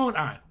in your own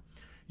eye?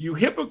 You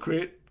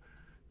hypocrite,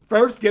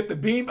 first get the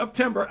beam of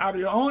timber out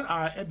of your own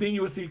eye, and then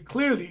you will see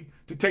clearly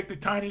to take the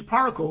tiny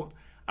particle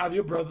out of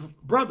your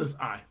brother's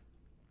eye.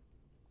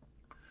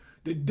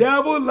 The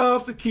devil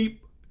loves to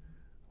keep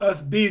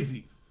us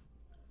busy.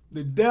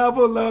 The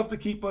devil loves to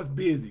keep us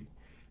busy,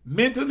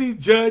 mentally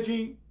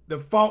judging the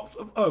faults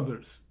of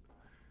others.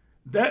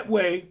 That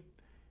way,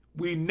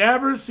 we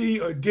never see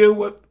or deal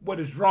with what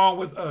is wrong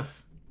with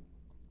us.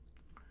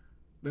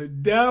 The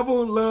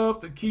devil loves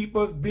to keep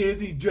us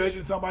busy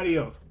judging somebody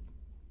else.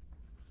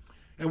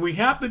 And we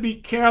have to be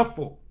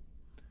careful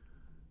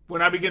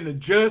when I begin to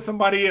judge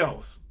somebody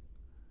else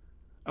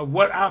of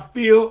what I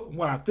feel,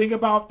 what I think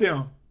about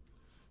them,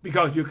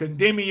 because you're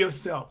condemning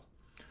yourself.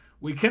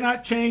 We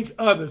cannot change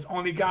others,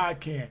 only God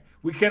can.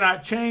 We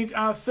cannot change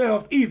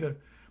ourselves either,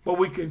 but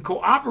we can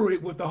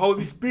cooperate with the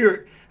Holy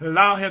Spirit and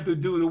allow him to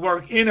do the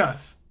work in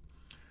us.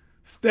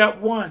 Step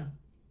one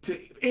to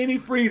any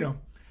freedom,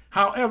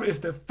 however, is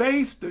to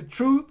face the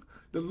truth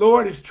the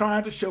Lord is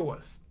trying to show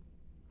us.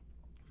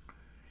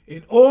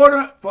 In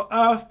order for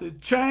us to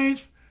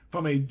change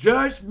from a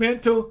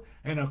judgmental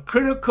and a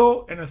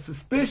critical and a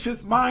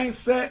suspicious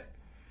mindset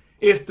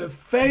is to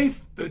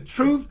face the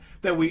truth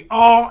that we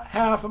all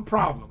have some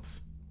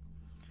problems,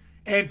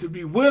 and to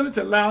be willing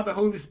to allow the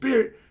Holy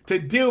Spirit to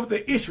deal with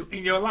the issue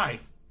in your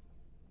life.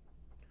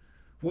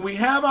 When we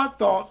have our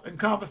thoughts and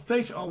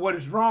conversation on what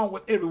is wrong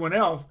with everyone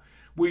else,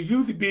 we're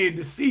usually being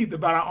deceived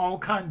about our own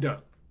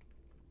conduct.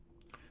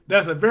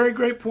 That's a very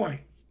great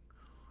point.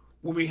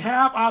 When we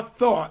have our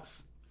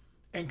thoughts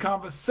and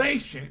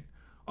conversation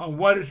on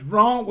what is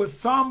wrong with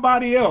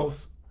somebody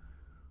else,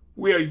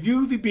 we are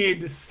usually being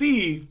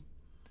deceived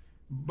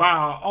by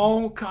our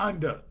own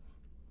conduct.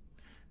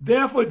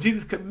 Therefore,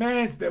 Jesus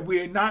commands that we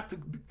are not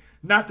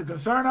to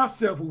concern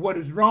ourselves with what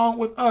is wrong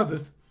with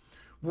others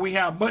when we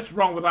have much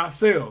wrong with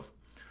ourselves.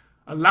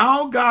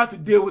 Allow God to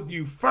deal with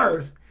you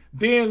first,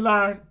 then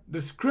learn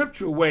the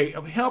scriptural way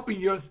of helping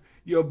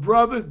your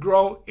brothers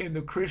grow in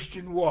the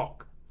Christian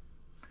walk.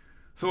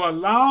 So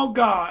allow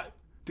God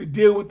to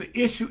deal with the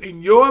issue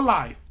in your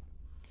life,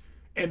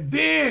 and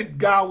then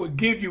God will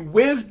give you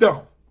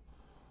wisdom,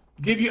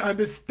 give you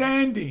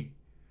understanding.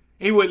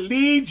 He will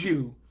lead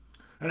you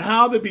on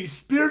how to be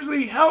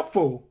spiritually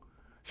helpful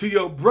to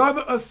your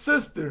brother or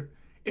sister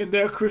in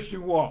their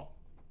Christian walk.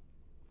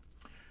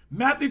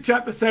 Matthew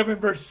chapter 7,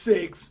 verse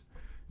 6,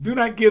 do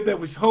not give that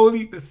which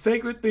holy, the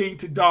sacred thing,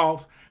 to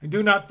dogs, and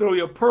do not throw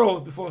your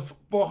pearls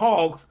before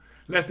hogs,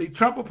 lest they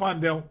trample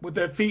upon them with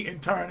their feet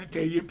and turn and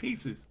tear you in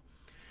pieces.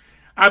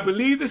 I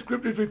believe the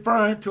scripture is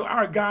referring to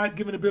our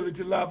God-given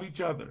ability to love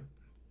each other.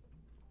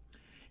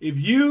 If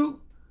you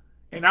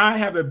and I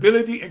have the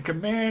ability and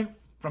command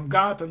from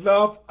God to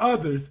love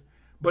others,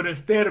 but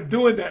instead of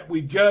doing that,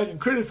 we judge and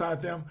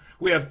criticize them,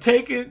 we have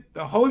taken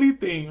the holy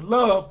thing,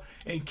 love,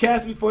 and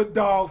cast it before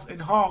dogs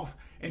and hogs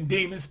and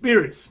demon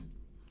spirits.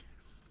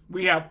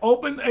 We have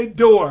opened a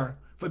door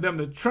for them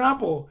to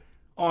trample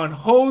on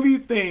holy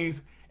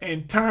things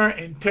and turn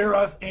and tear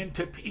us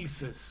into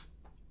pieces.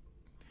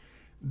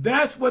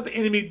 That's what the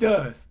enemy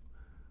does.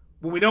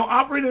 When we don't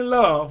operate in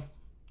love,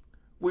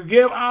 we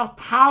give our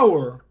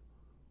power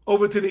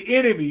over to the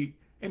enemy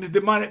and the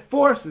demonic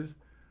forces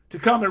to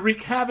come and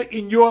wreak havoc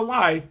in your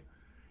life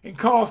and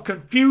cause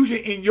confusion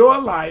in your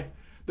life.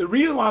 The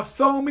reason why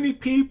so many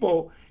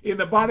people in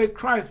the body of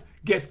Christ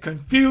gets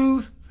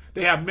confused,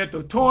 they have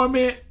mental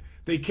torment,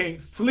 they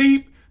can't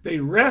sleep,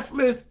 they're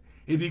restless,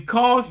 is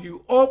because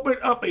you open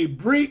up a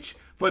breach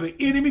for the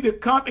enemy to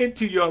come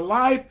into your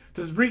life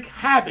to wreak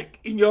havoc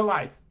in your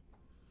life.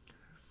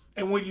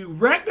 And when you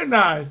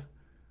recognize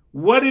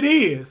what it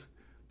is,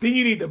 then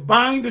you need to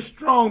bind the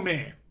strong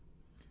man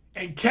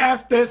and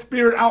cast that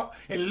spirit out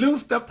and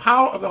loose the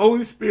power of the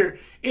Holy Spirit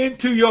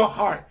into your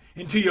heart,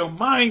 into your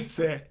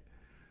mindset,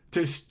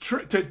 to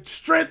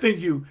strengthen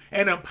you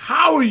and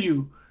empower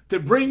you to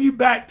bring you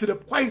back to the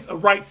place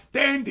of right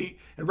standing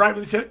and right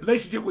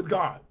relationship with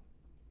God.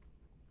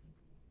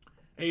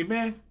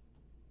 Amen.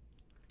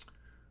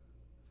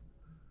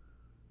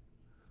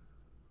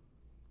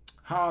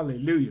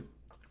 Hallelujah.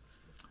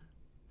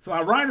 So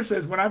our writer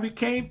says, when I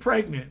became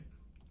pregnant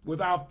with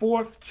our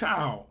fourth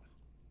child,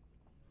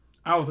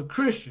 I was a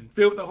Christian,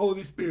 filled with the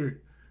Holy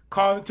Spirit,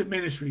 called into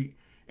ministry,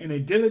 and a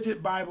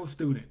diligent Bible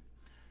student.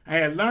 I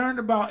had learned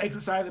about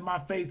exercising my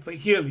faith for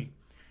healing.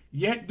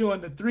 Yet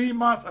during the 3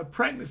 months of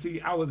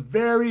pregnancy, I was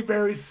very,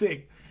 very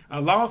sick. I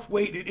lost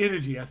weight and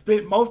energy. I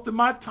spent most of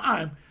my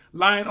time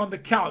lying on the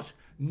couch,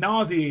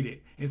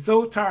 nauseated, and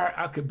so tired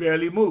I could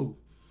barely move.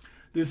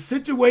 This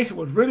situation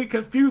was really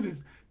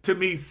confusing to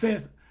me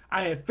since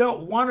I had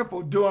felt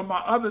wonderful during my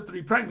other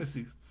 3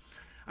 pregnancies.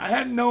 I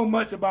hadn't known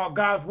much about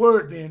God's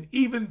word then,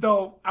 even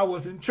though I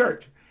was in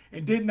church,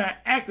 and did not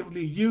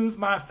actively use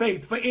my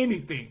faith for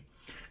anything.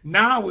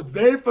 Now I was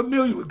very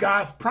familiar with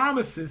God's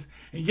promises,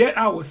 and yet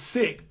I was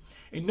sick,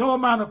 and no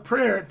amount of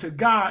prayer to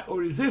God or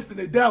resisting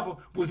the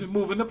devil was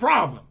removing the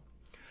problem.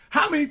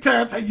 How many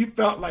times have you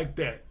felt like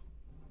that?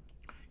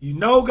 You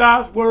know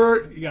God's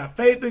word, you got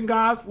faith in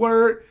God's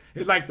word.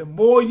 It's like the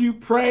more you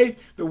pray,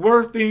 the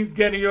worse things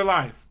get in your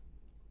life.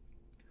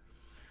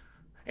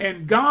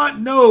 And God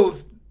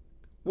knows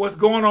what's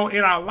going on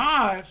in our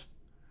lives.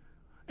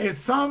 And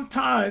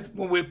sometimes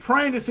when we're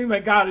praying, it seems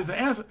like God is an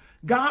answer.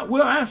 God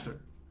will answer.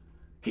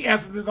 He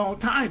answers his own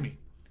timing.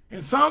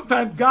 And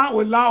sometimes God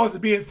will allow us to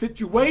be in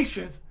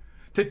situations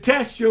to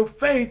test your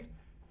faith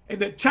and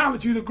to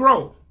challenge you to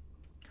grow.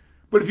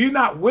 But if you're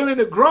not willing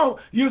to grow,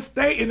 you'll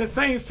stay in the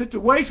same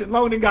situation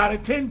longer than God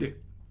intended.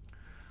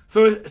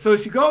 So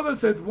she goes and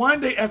says, one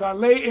day as I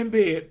lay in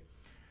bed,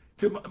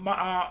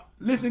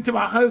 listening to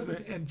my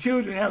husband and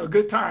children have a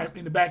good time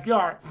in the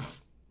backyard,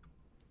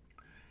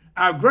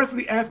 I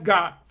aggressively asked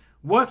God,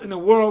 what's in the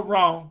world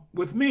wrong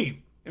with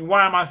me? And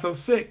why am I so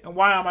sick? And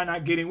why am I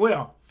not getting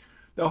well?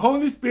 The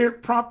Holy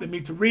Spirit prompted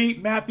me to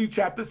read Matthew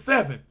chapter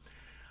 7.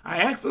 I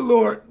asked the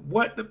Lord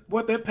what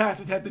that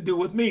passage had to do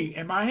with me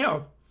and my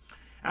health.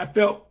 I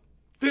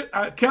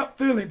kept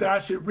feeling that I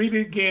should read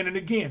it again and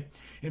again.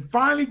 And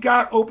finally,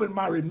 God opened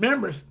my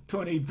remembrance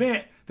to an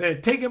event that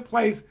had taken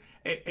place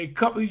a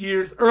couple of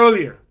years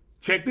earlier.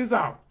 Check this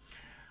out.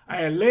 I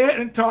had led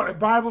and taught a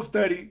Bible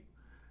study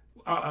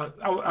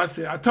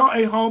I taught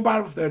a home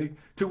Bible study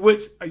to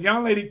which a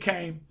young lady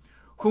came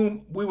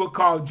whom we would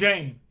call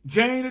Jane.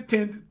 Jane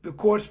attended the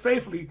course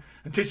faithfully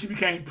until she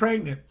became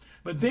pregnant.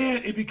 But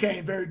then it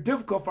became very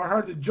difficult for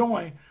her to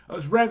join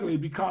us regularly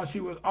because she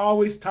was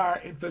always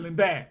tired and feeling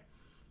bad.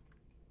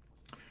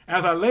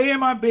 As I lay in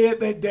my bed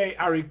that day,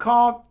 I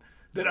recalled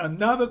that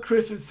another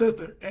Christian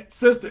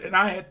sister and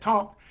I had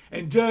talked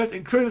and judged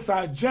and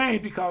criticized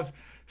Jane because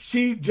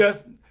she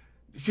just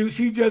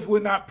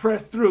would not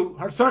press through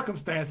her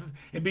circumstances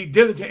and be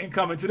diligent in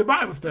coming to the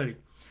Bible study.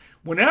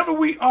 Whenever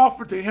we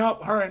offered to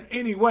help her in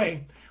any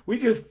way, we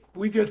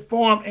just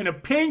formed an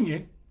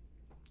opinion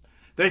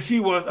that she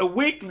was a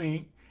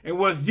weakling and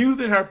was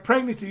using her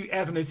pregnancy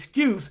as an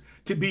excuse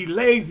to be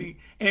lazy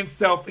and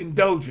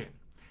self-indulgent.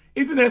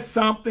 Isn't that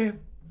something?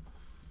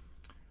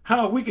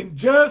 How we can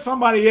judge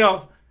somebody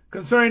else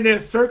concerning their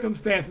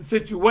circumstance and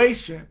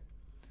situation,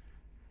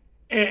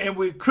 and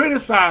we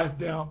criticize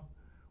them,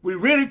 we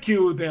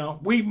ridicule them,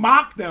 we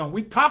mock them,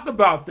 we talk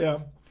about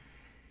them,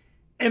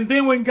 and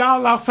then when God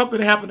allows something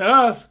to happen to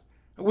us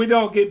and we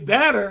don't get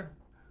better,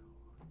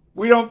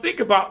 we don't think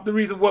about the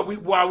reason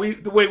why we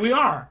the way we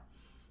are.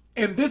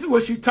 And this is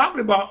what she's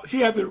talking about.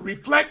 She had to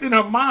reflect in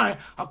her mind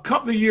a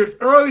couple of years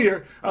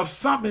earlier of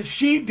something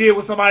she did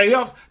with somebody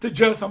else to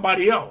judge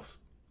somebody else.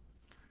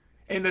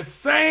 And the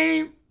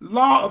same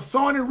law of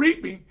sowing and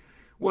reaping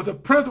was a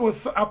principle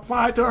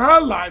applied to her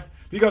life,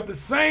 because the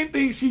same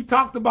thing she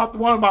talked about, the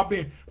one about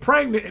being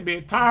pregnant and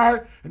being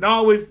tired and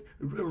always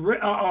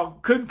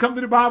couldn't come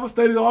to the Bible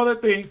studies, all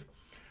that things,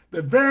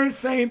 the very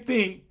same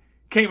thing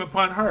came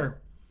upon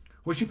her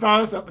when she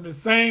found herself in the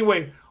same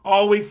way,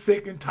 always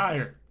sick and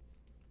tired.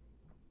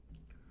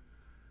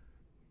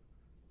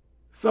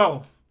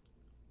 So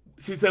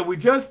she said, we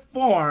just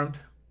formed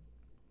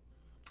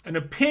an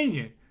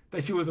opinion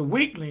that she was a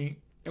weakling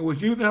and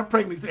was using her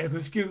pregnancy as an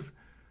excuse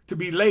to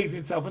be lazy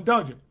and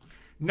self-indulgent.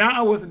 Now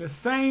I was in the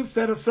same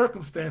set of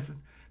circumstances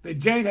that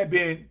Jane had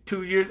been in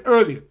 2 years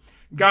earlier.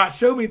 God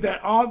showed me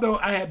that although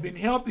I had been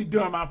healthy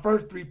during my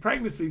first 3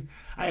 pregnancies,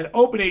 I had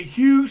opened a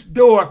huge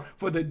door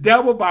for the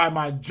devil by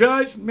my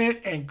judgment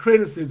and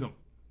criticism.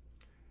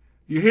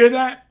 You hear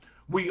that?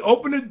 We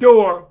open the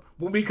door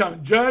when we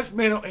become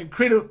judgmental and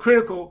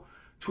critical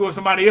towards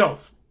somebody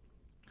else.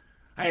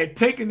 I had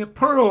taken the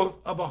pearls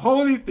of a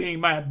holy thing,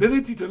 my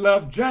ability to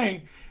love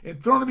Jane,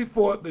 and thrown it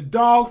before the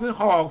dogs and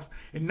hogs,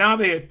 and now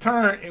they had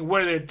turned and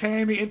were there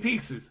tearing me in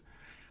pieces.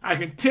 I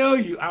can tell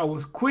you I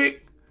was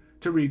quick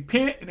to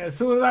repent, and as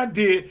soon as I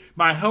did,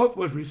 my health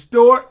was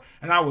restored,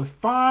 and I was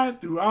fine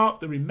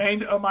throughout the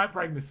remainder of my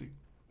pregnancy.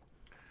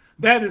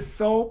 That is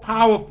so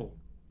powerful,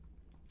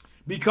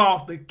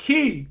 because the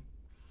key,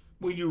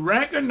 when you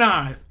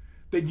recognize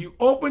that you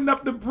opened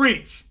up the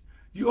breach,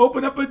 you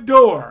opened up a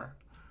door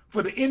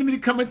for the enemy to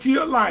come into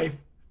your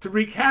life, to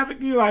wreak havoc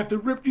in your life, to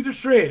rip you to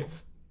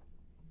shreds,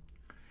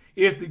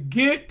 is to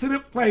get to the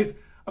place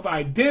of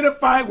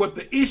identifying what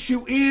the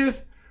issue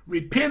is,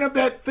 repent of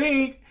that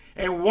thing,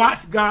 and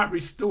watch God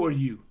restore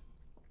you.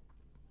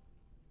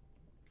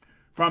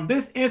 From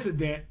this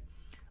incident,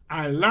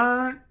 I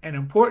learned an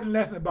important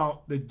lesson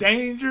about the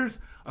dangers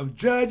of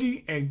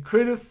judging and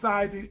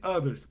criticizing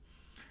others.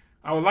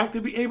 I would like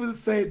to be able to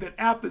say that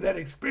after that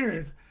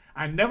experience,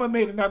 I never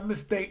made another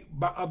mistake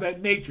of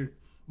that nature,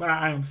 but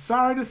I am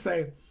sorry to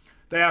say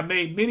that I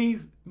made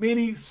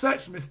many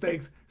such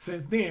mistakes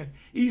since then.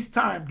 Each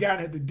time God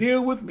had to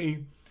deal with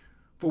me,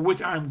 for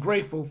which I am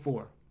grateful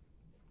for.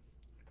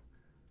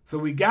 So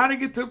we got to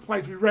get to a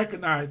place we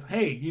recognize,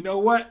 hey, you know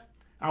what?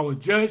 I was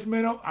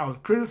judgmental. I was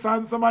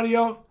criticizing somebody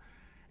else,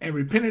 and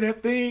repent of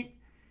that thing,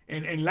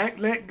 and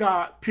let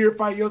God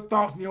purify your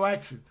thoughts and your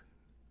actions.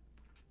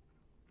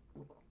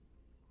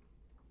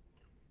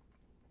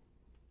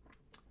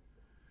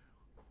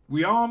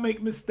 We all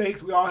make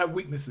mistakes. We all have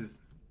weaknesses.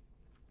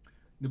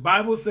 The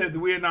Bible says that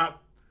we are not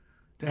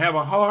to have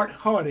a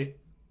hard-hearted,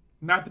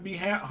 not to be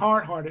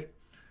hard-hearted,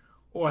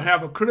 or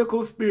have a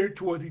critical spirit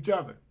towards each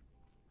other,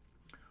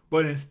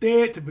 but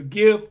instead to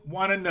forgive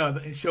one another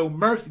and show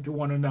mercy to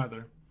one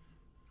another,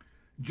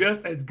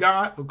 just as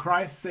God, for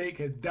Christ's sake,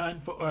 has done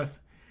for us.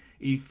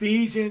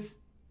 Ephesians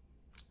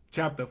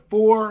chapter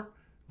 4,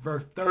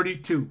 verse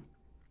 32.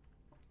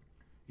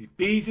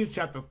 Ephesians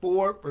chapter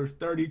 4, verse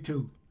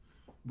 32.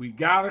 We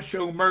got to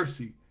show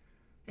mercy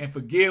and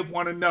forgive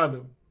one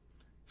another.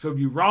 So if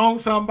you wrong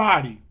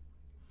somebody,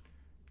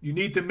 you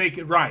need to make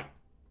it right.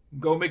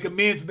 Go make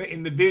amends to the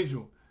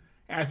individual.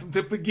 Ask them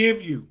to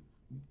forgive you.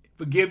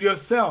 Forgive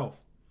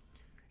yourself.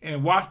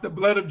 And watch the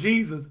blood of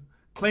Jesus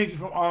cleanse you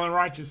from all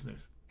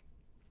unrighteousness.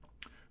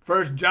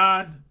 1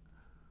 John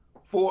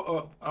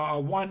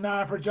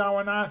 1:9, 1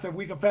 John 1:9 says,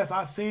 we confess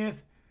our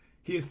sins.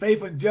 He is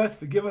faithful and just,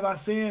 forgive us our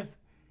sins,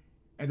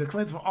 and to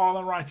cleanse from all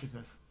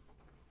unrighteousness.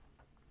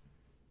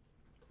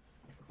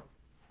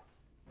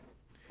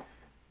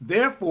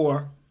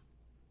 Therefore,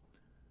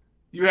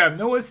 you have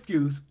no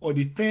excuse or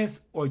defense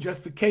or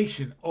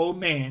justification, O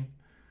man,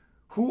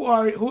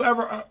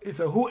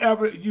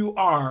 whoever you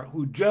are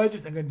who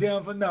judges and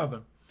condemns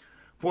another.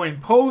 For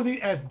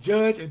imposing as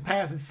judge and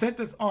passing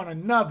sentence on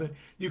another,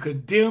 you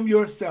condemn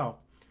yourself,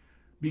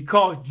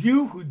 because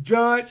you who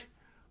judge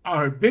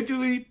are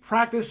habitually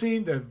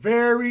practicing the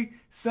very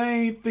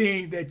same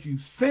thing that you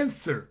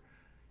censor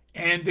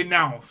and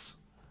denounce.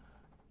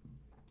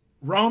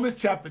 Romans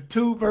chapter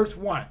 2, verse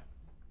 1.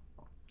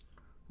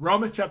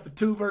 Romans chapter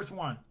 2, verse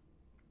 1.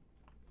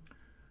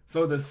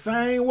 So the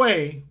same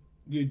way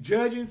you're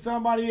judging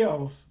somebody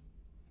else,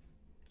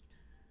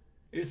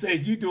 it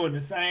says you're doing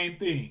the same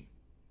thing.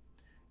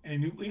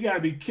 And we got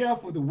to be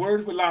careful the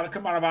words we allow to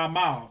come out of our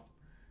mouth.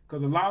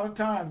 Because a lot of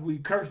times we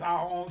curse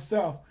our own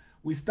self.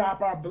 We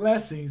stop our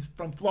blessings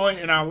from flowing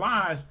in our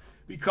lives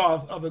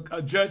because of a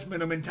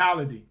judgmental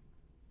mentality.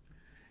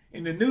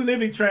 In the New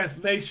Living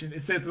Translation,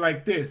 it says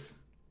like this.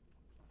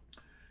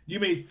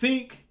 You may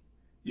think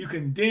you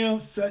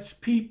condemn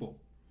such people,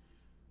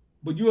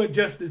 but you are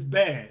just as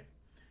bad,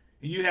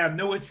 and you have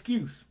no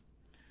excuse.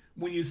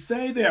 When you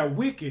say they are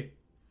wicked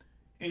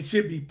and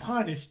should be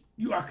punished,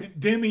 you are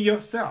condemning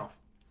yourself.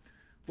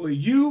 For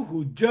you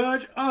who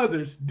judge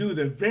others do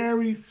the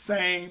very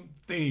same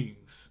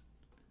things.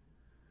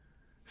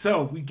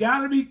 So we got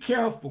to be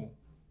careful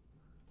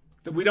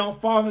that we don't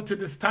fall into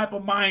this type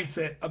of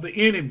mindset of the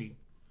enemy,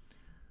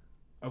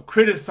 of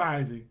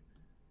criticizing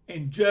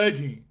and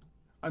judging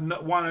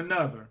one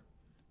another.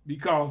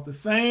 Because the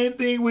same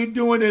thing we're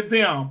doing to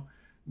them,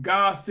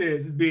 God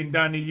says is being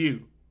done to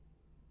you.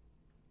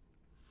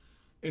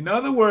 In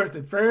other words,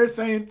 the very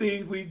same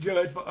things we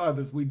judge for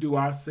others, we do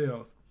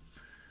ourselves.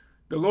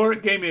 The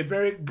Lord gave me a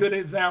very good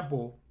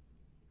example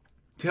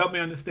to help me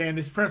understand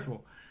this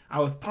principle. I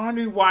was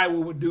pondering why we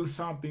would do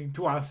something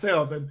to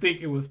ourselves and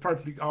think it was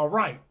perfectly all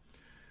right,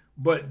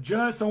 but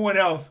judge someone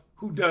else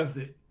who does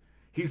it.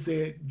 He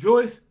said,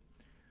 Joyce,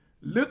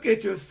 look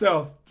at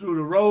yourself through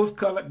the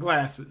rose-colored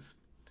glasses,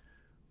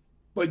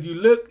 but you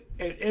look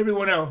at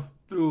everyone else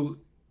through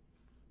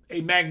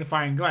a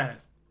magnifying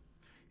glass.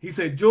 He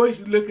said, Joyce,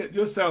 you look at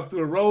yourself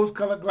through a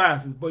rose-colored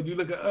glasses, but you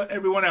look at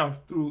everyone else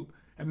through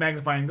a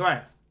magnifying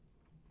glass.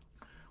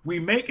 We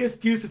make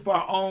excuses for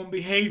our own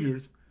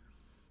behaviors,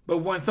 but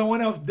when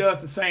someone else does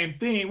the same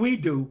thing we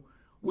do,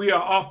 we are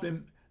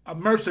often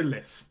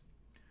merciless.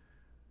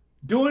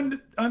 Doing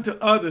unto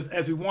others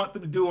as we want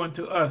them to do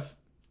unto us.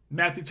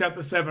 Matthew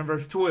chapter 7,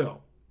 verse 12.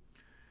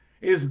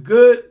 Is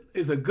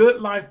a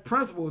good life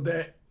principle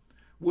that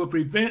will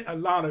prevent a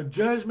lot of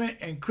judgment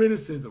and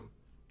criticism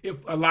if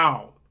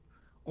allowed,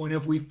 or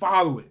if we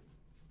follow it.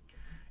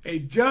 A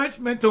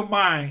judgmental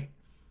mind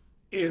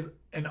is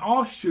an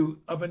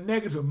offshoot of a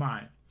negative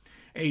mind.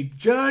 A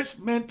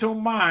judgmental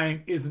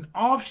mind is an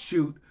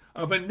offshoot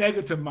of a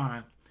negative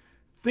mind,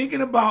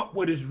 thinking about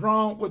what is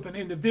wrong with an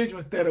individual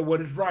instead of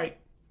what is right.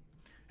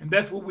 And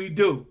that's what we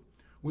do.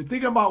 We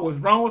think about what's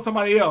wrong with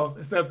somebody else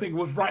instead of thinking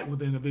what's right with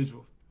the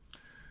individuals.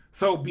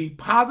 So be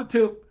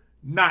positive,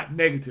 not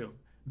negative.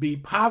 Be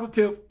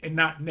positive and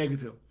not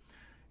negative.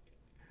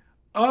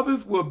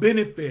 Others will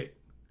benefit,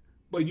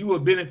 but you will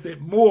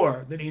benefit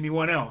more than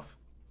anyone else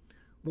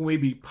when we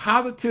be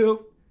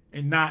positive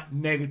and not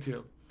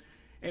negative.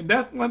 And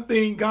that's one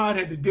thing God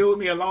had to deal with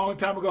me a long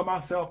time ago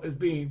myself, is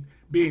being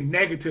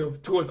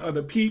negative towards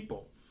other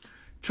people.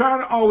 Try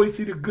to always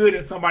see the good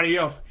in somebody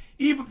else.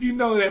 Even if you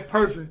know that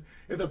person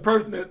is a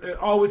person that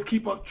always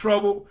keep up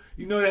trouble,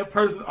 you know that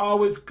person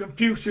always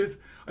Confucius,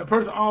 a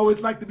person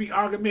always like to be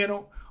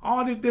argumentative,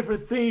 all these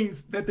different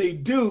things that they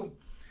do.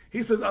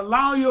 He says,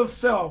 allow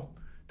yourself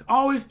to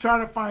always try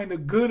to find the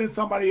good in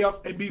somebody else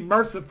and be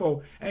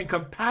merciful and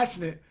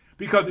compassionate,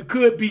 because it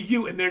could be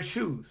you in their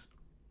shoes.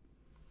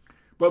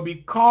 But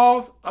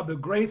because of the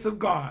grace of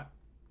God,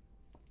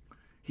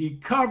 he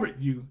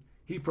covered you,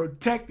 he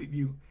protected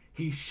you,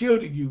 he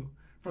shielded you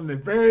from the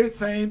very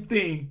same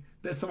thing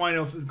that someone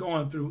else is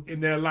going through in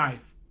their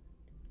life.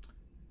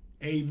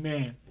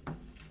 Amen.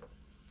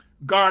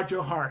 Guard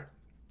your heart.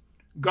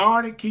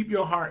 Guard and keep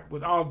your heart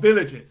with all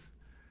diligence,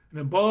 and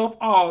above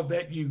all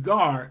that you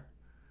guard,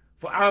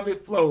 for out of it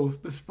flows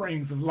the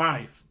springs of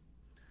life.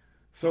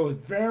 So it's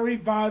very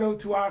vital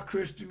to our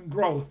Christian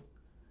growth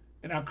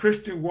and our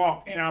Christian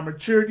walk and our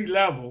maturity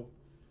level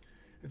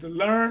is to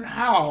learn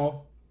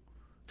how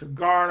to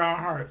guard our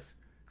hearts.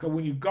 Because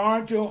when you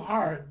guard your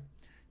heart,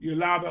 you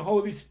allow the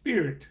Holy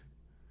Spirit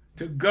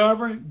to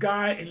govern,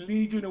 guide, and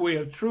lead you in the way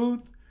of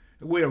truth,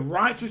 the way of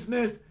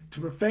righteousness,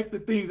 to perfect the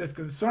things that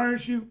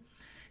concerns you.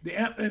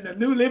 In the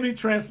New Living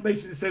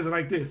Translation, it says it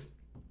like this.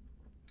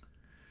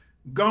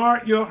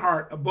 Guard your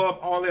heart above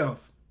all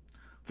else,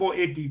 for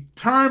it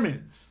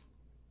determines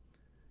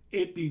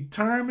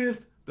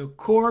the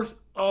course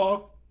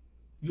of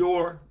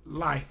your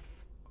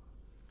life.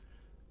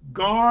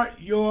 Guard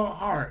your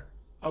heart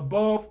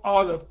above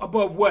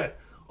above what?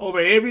 Over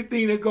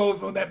everything that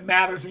goes on that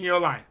matters in your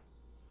life.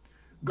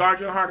 Guard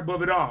your heart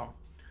above it all,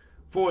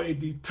 for it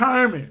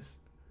determines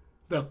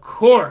the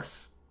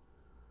course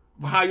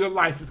of how your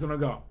life is going to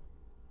go.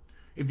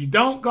 If you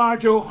don't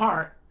guard your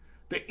heart,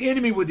 the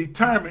enemy will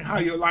determine how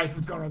your life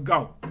is going to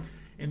go.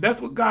 And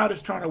that's what God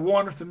is trying to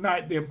warn us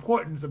tonight, the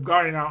importance of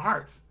guarding our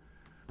hearts.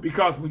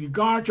 Because when you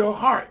guard your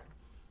heart,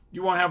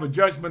 You won't have a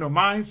judgmental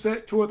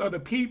mindset towards other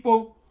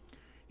people.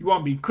 You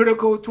won't be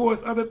critical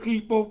towards other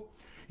people.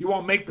 You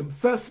won't make them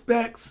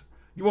suspects.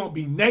 You won't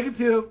be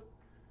negative.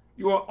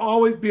 You will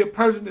always be a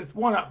person that's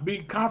want to be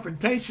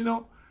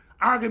confrontational,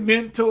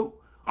 argumental,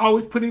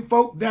 always putting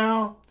folk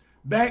down,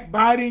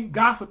 backbiting,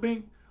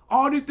 gossiping,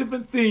 all these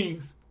different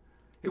things.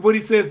 And what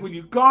he says, when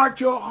you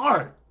guard your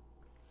heart,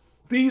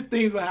 these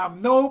things will have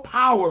no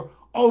power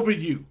over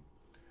you.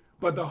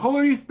 But the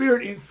Holy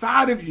Spirit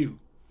inside of you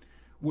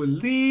will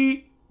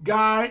lead,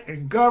 guide,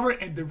 and govern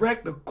and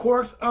direct the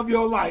course of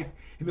your life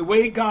in the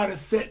way God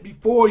has set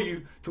before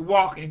you to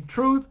walk in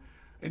truth,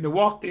 and to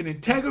walk in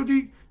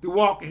integrity, to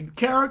walk in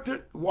character,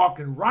 to walk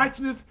in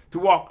righteousness, to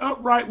walk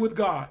upright with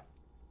God.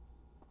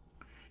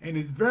 And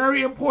it's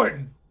very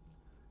important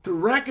to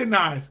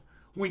recognize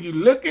when you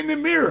look in the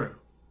mirror,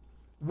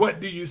 what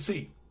do you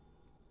see?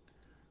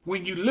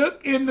 When you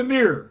look in the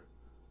mirror,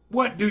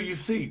 what do you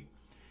see?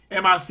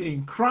 Am I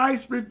seeing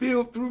Christ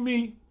revealed through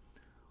me,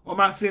 or am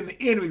I seeing the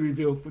enemy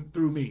revealed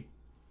through me?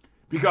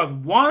 Because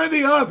one or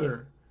the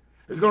other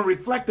is going to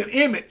reflect an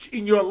image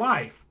in your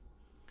life.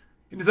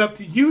 And it's up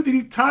to you to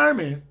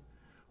determine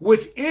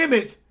which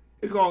image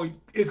is going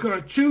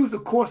to choose the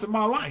course of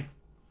my life.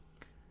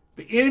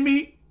 The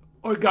enemy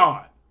or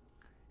God.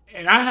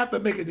 And I have to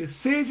make a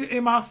decision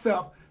in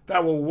myself that I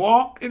will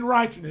walk in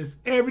righteousness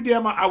every day.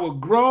 I will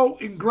grow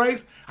in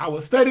grace. I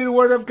will study the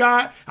word of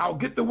God. I will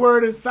get the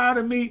word inside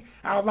of me.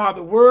 I will allow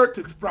the word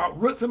to sprout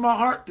roots in my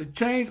heart, to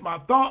change my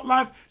thought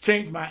life,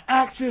 change my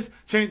actions,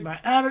 change my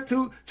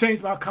attitude,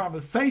 change my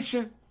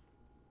conversation.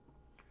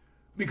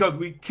 Because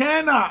we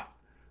cannot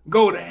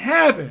go to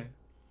heaven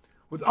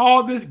with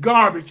all this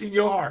garbage in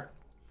your heart.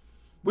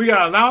 We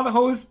got to allow the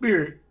Holy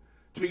Spirit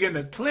to begin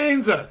to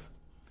cleanse us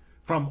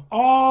from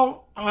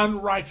all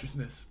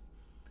unrighteousness,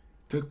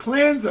 to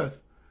cleanse us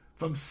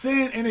from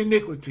sin and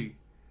iniquity,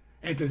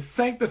 and to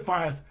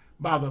sanctify us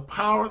by the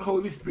power of the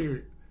Holy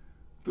Spirit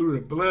through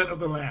the blood of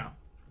the Lamb.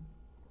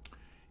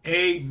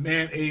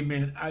 Amen,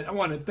 amen. I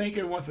want to thank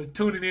everyone for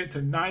tuning in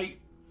tonight.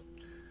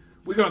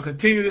 We're going to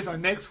continue this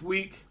on next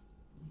week.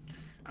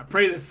 I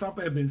pray that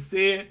something has been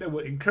said that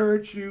will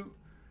encourage you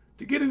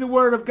to get in the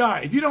Word of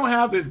God. If you don't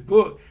have this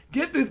book,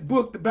 get this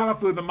book, The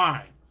Battlefield of the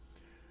Mind.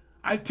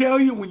 I tell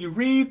you, when you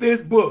read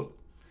this book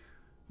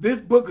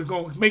is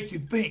going to make you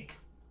think.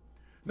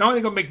 Not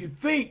only going to make you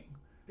think,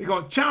 it's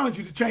going to challenge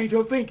you to change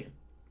your thinking.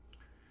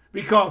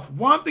 Because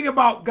one thing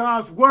about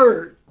God's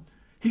Word,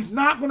 He's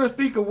not going to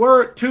speak a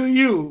word to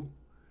you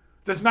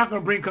that's not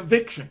going to bring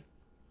conviction.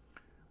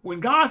 When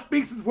God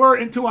speaks His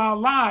Word into our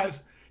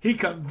lives, He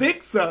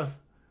convicts us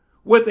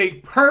with a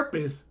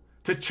purpose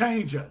to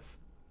change us.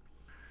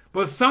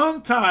 But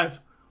sometimes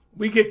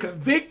we get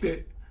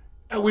convicted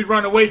and we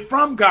run away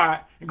from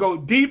God and go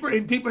deeper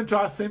and deeper into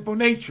our sinful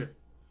nature.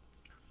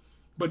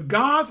 But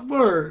God's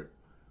Word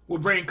will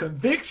bring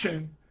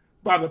conviction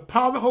by the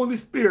power of the Holy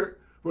Spirit,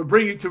 will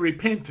bring you to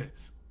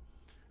repentance.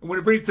 And when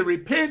it brings you to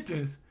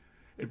repentance,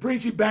 it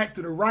brings you back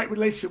to the right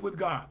relationship with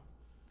God.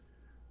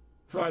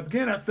 So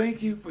again, I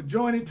thank you for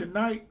joining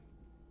tonight.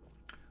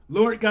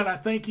 Lord God, I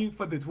thank you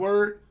for this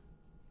word.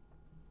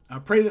 I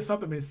pray that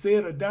something has been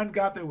said or done,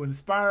 God, that will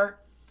inspire,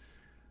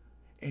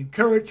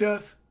 encourage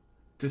us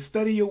to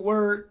study your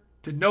word,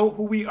 to know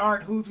who we are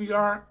and whose we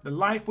are, the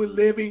life we're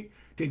living,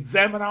 to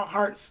examine our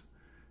hearts,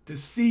 to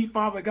see,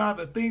 Father God,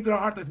 the things in our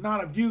heart that's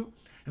not of you,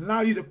 and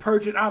allow you to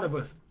purge it out of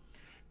us.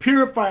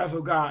 Purify us,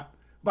 oh God,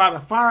 by the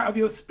fire of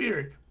your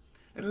Spirit,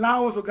 and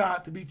allow us, oh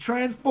God, to be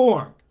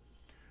transformed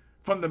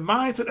from the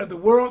mindset of the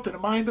world to the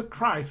mind of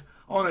Christ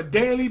on a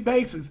daily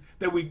basis,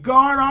 that we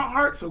guard our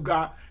hearts, oh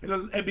God,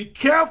 and be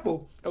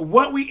careful of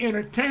what we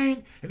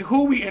entertain and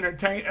who we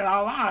entertain in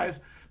our lives,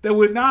 that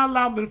we're not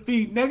allowed to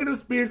feed negative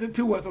spirits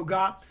into us, oh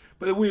God,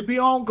 but that we'll be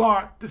on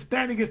guard to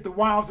stand against the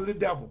wiles of the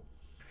devil.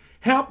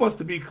 Help us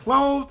to be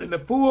clothed in the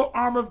full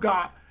armor of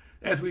God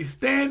as we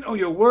stand on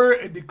your word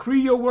and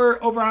decree your word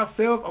over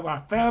ourselves, over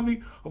our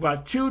family, over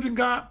our children,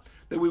 God,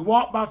 that we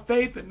walk by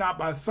faith and not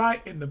by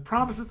sight in the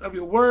promises of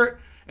your word,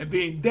 and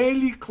being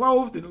daily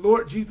clothed in the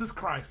Lord Jesus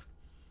Christ.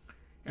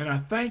 And I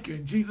thank you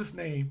in Jesus'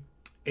 name.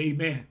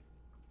 Amen.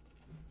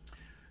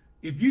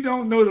 If you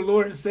don't know the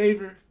Lord and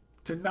Savior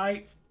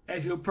tonight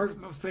as your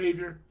personal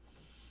Savior,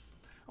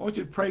 I want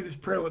you to pray this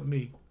prayer with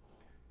me.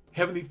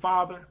 Heavenly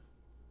Father,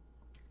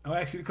 I'll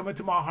ask you to come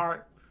into my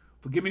heart,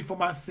 forgive me for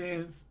my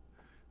sins,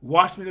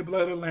 wash me in the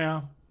blood of the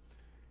Lamb,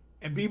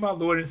 and be my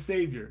Lord and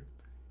Savior,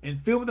 and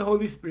fill me with the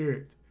Holy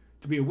Spirit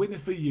to be a witness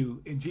for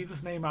you. In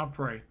Jesus' name I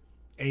pray.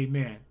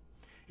 Amen.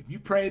 If you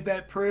prayed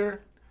that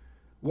prayer,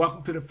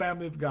 welcome to the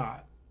family of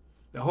God.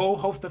 The whole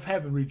host of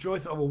heaven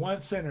rejoices over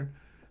one sinner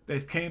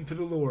that came to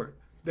the Lord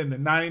than the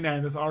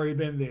 99 that's already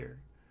been there.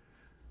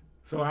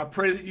 So I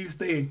pray that you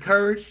stay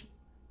encouraged.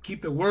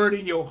 Keep the word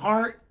in your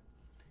heart,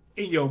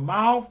 in your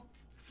mouth.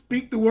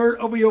 Speak the word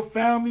over your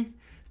families.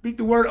 Speak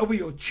the word over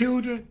your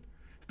children.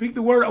 Speak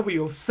the word over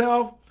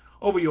yourself,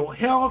 over your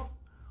health,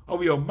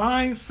 over your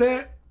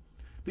mindset.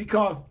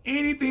 Because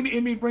anything the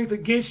enemy brings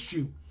against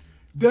you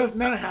does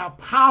not have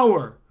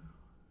power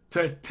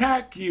to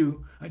attack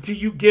you until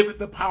you give it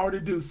the power to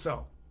do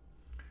so.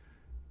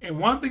 And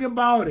one thing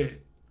about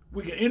it,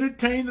 we can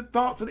entertain the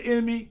thoughts of the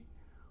enemy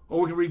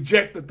or we can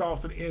reject the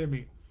thoughts of the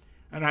enemy.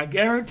 And I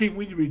guarantee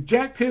when you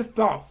reject his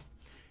thoughts,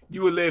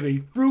 you will live a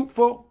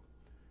fruitful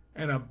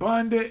and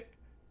abundant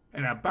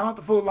and a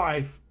bountiful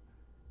life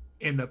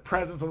in the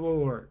presence of the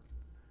Lord.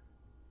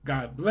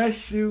 God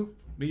bless you.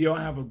 May you all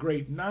have a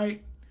great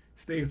night.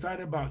 Stay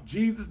excited about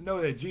Jesus.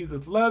 Know that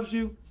Jesus loves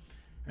you.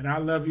 And I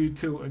love you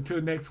too.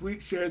 Until next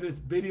week, share this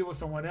video with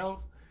someone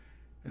else.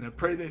 And I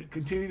pray that it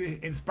continue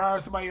to inspire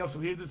somebody else to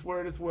hear this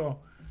word as well,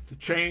 to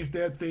change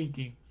their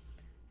thinking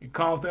and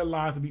cause their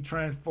lives to be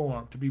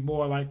transformed, to be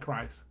more like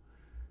Christ.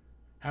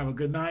 Have a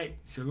good night.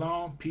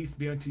 Shalom. Peace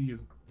be unto you.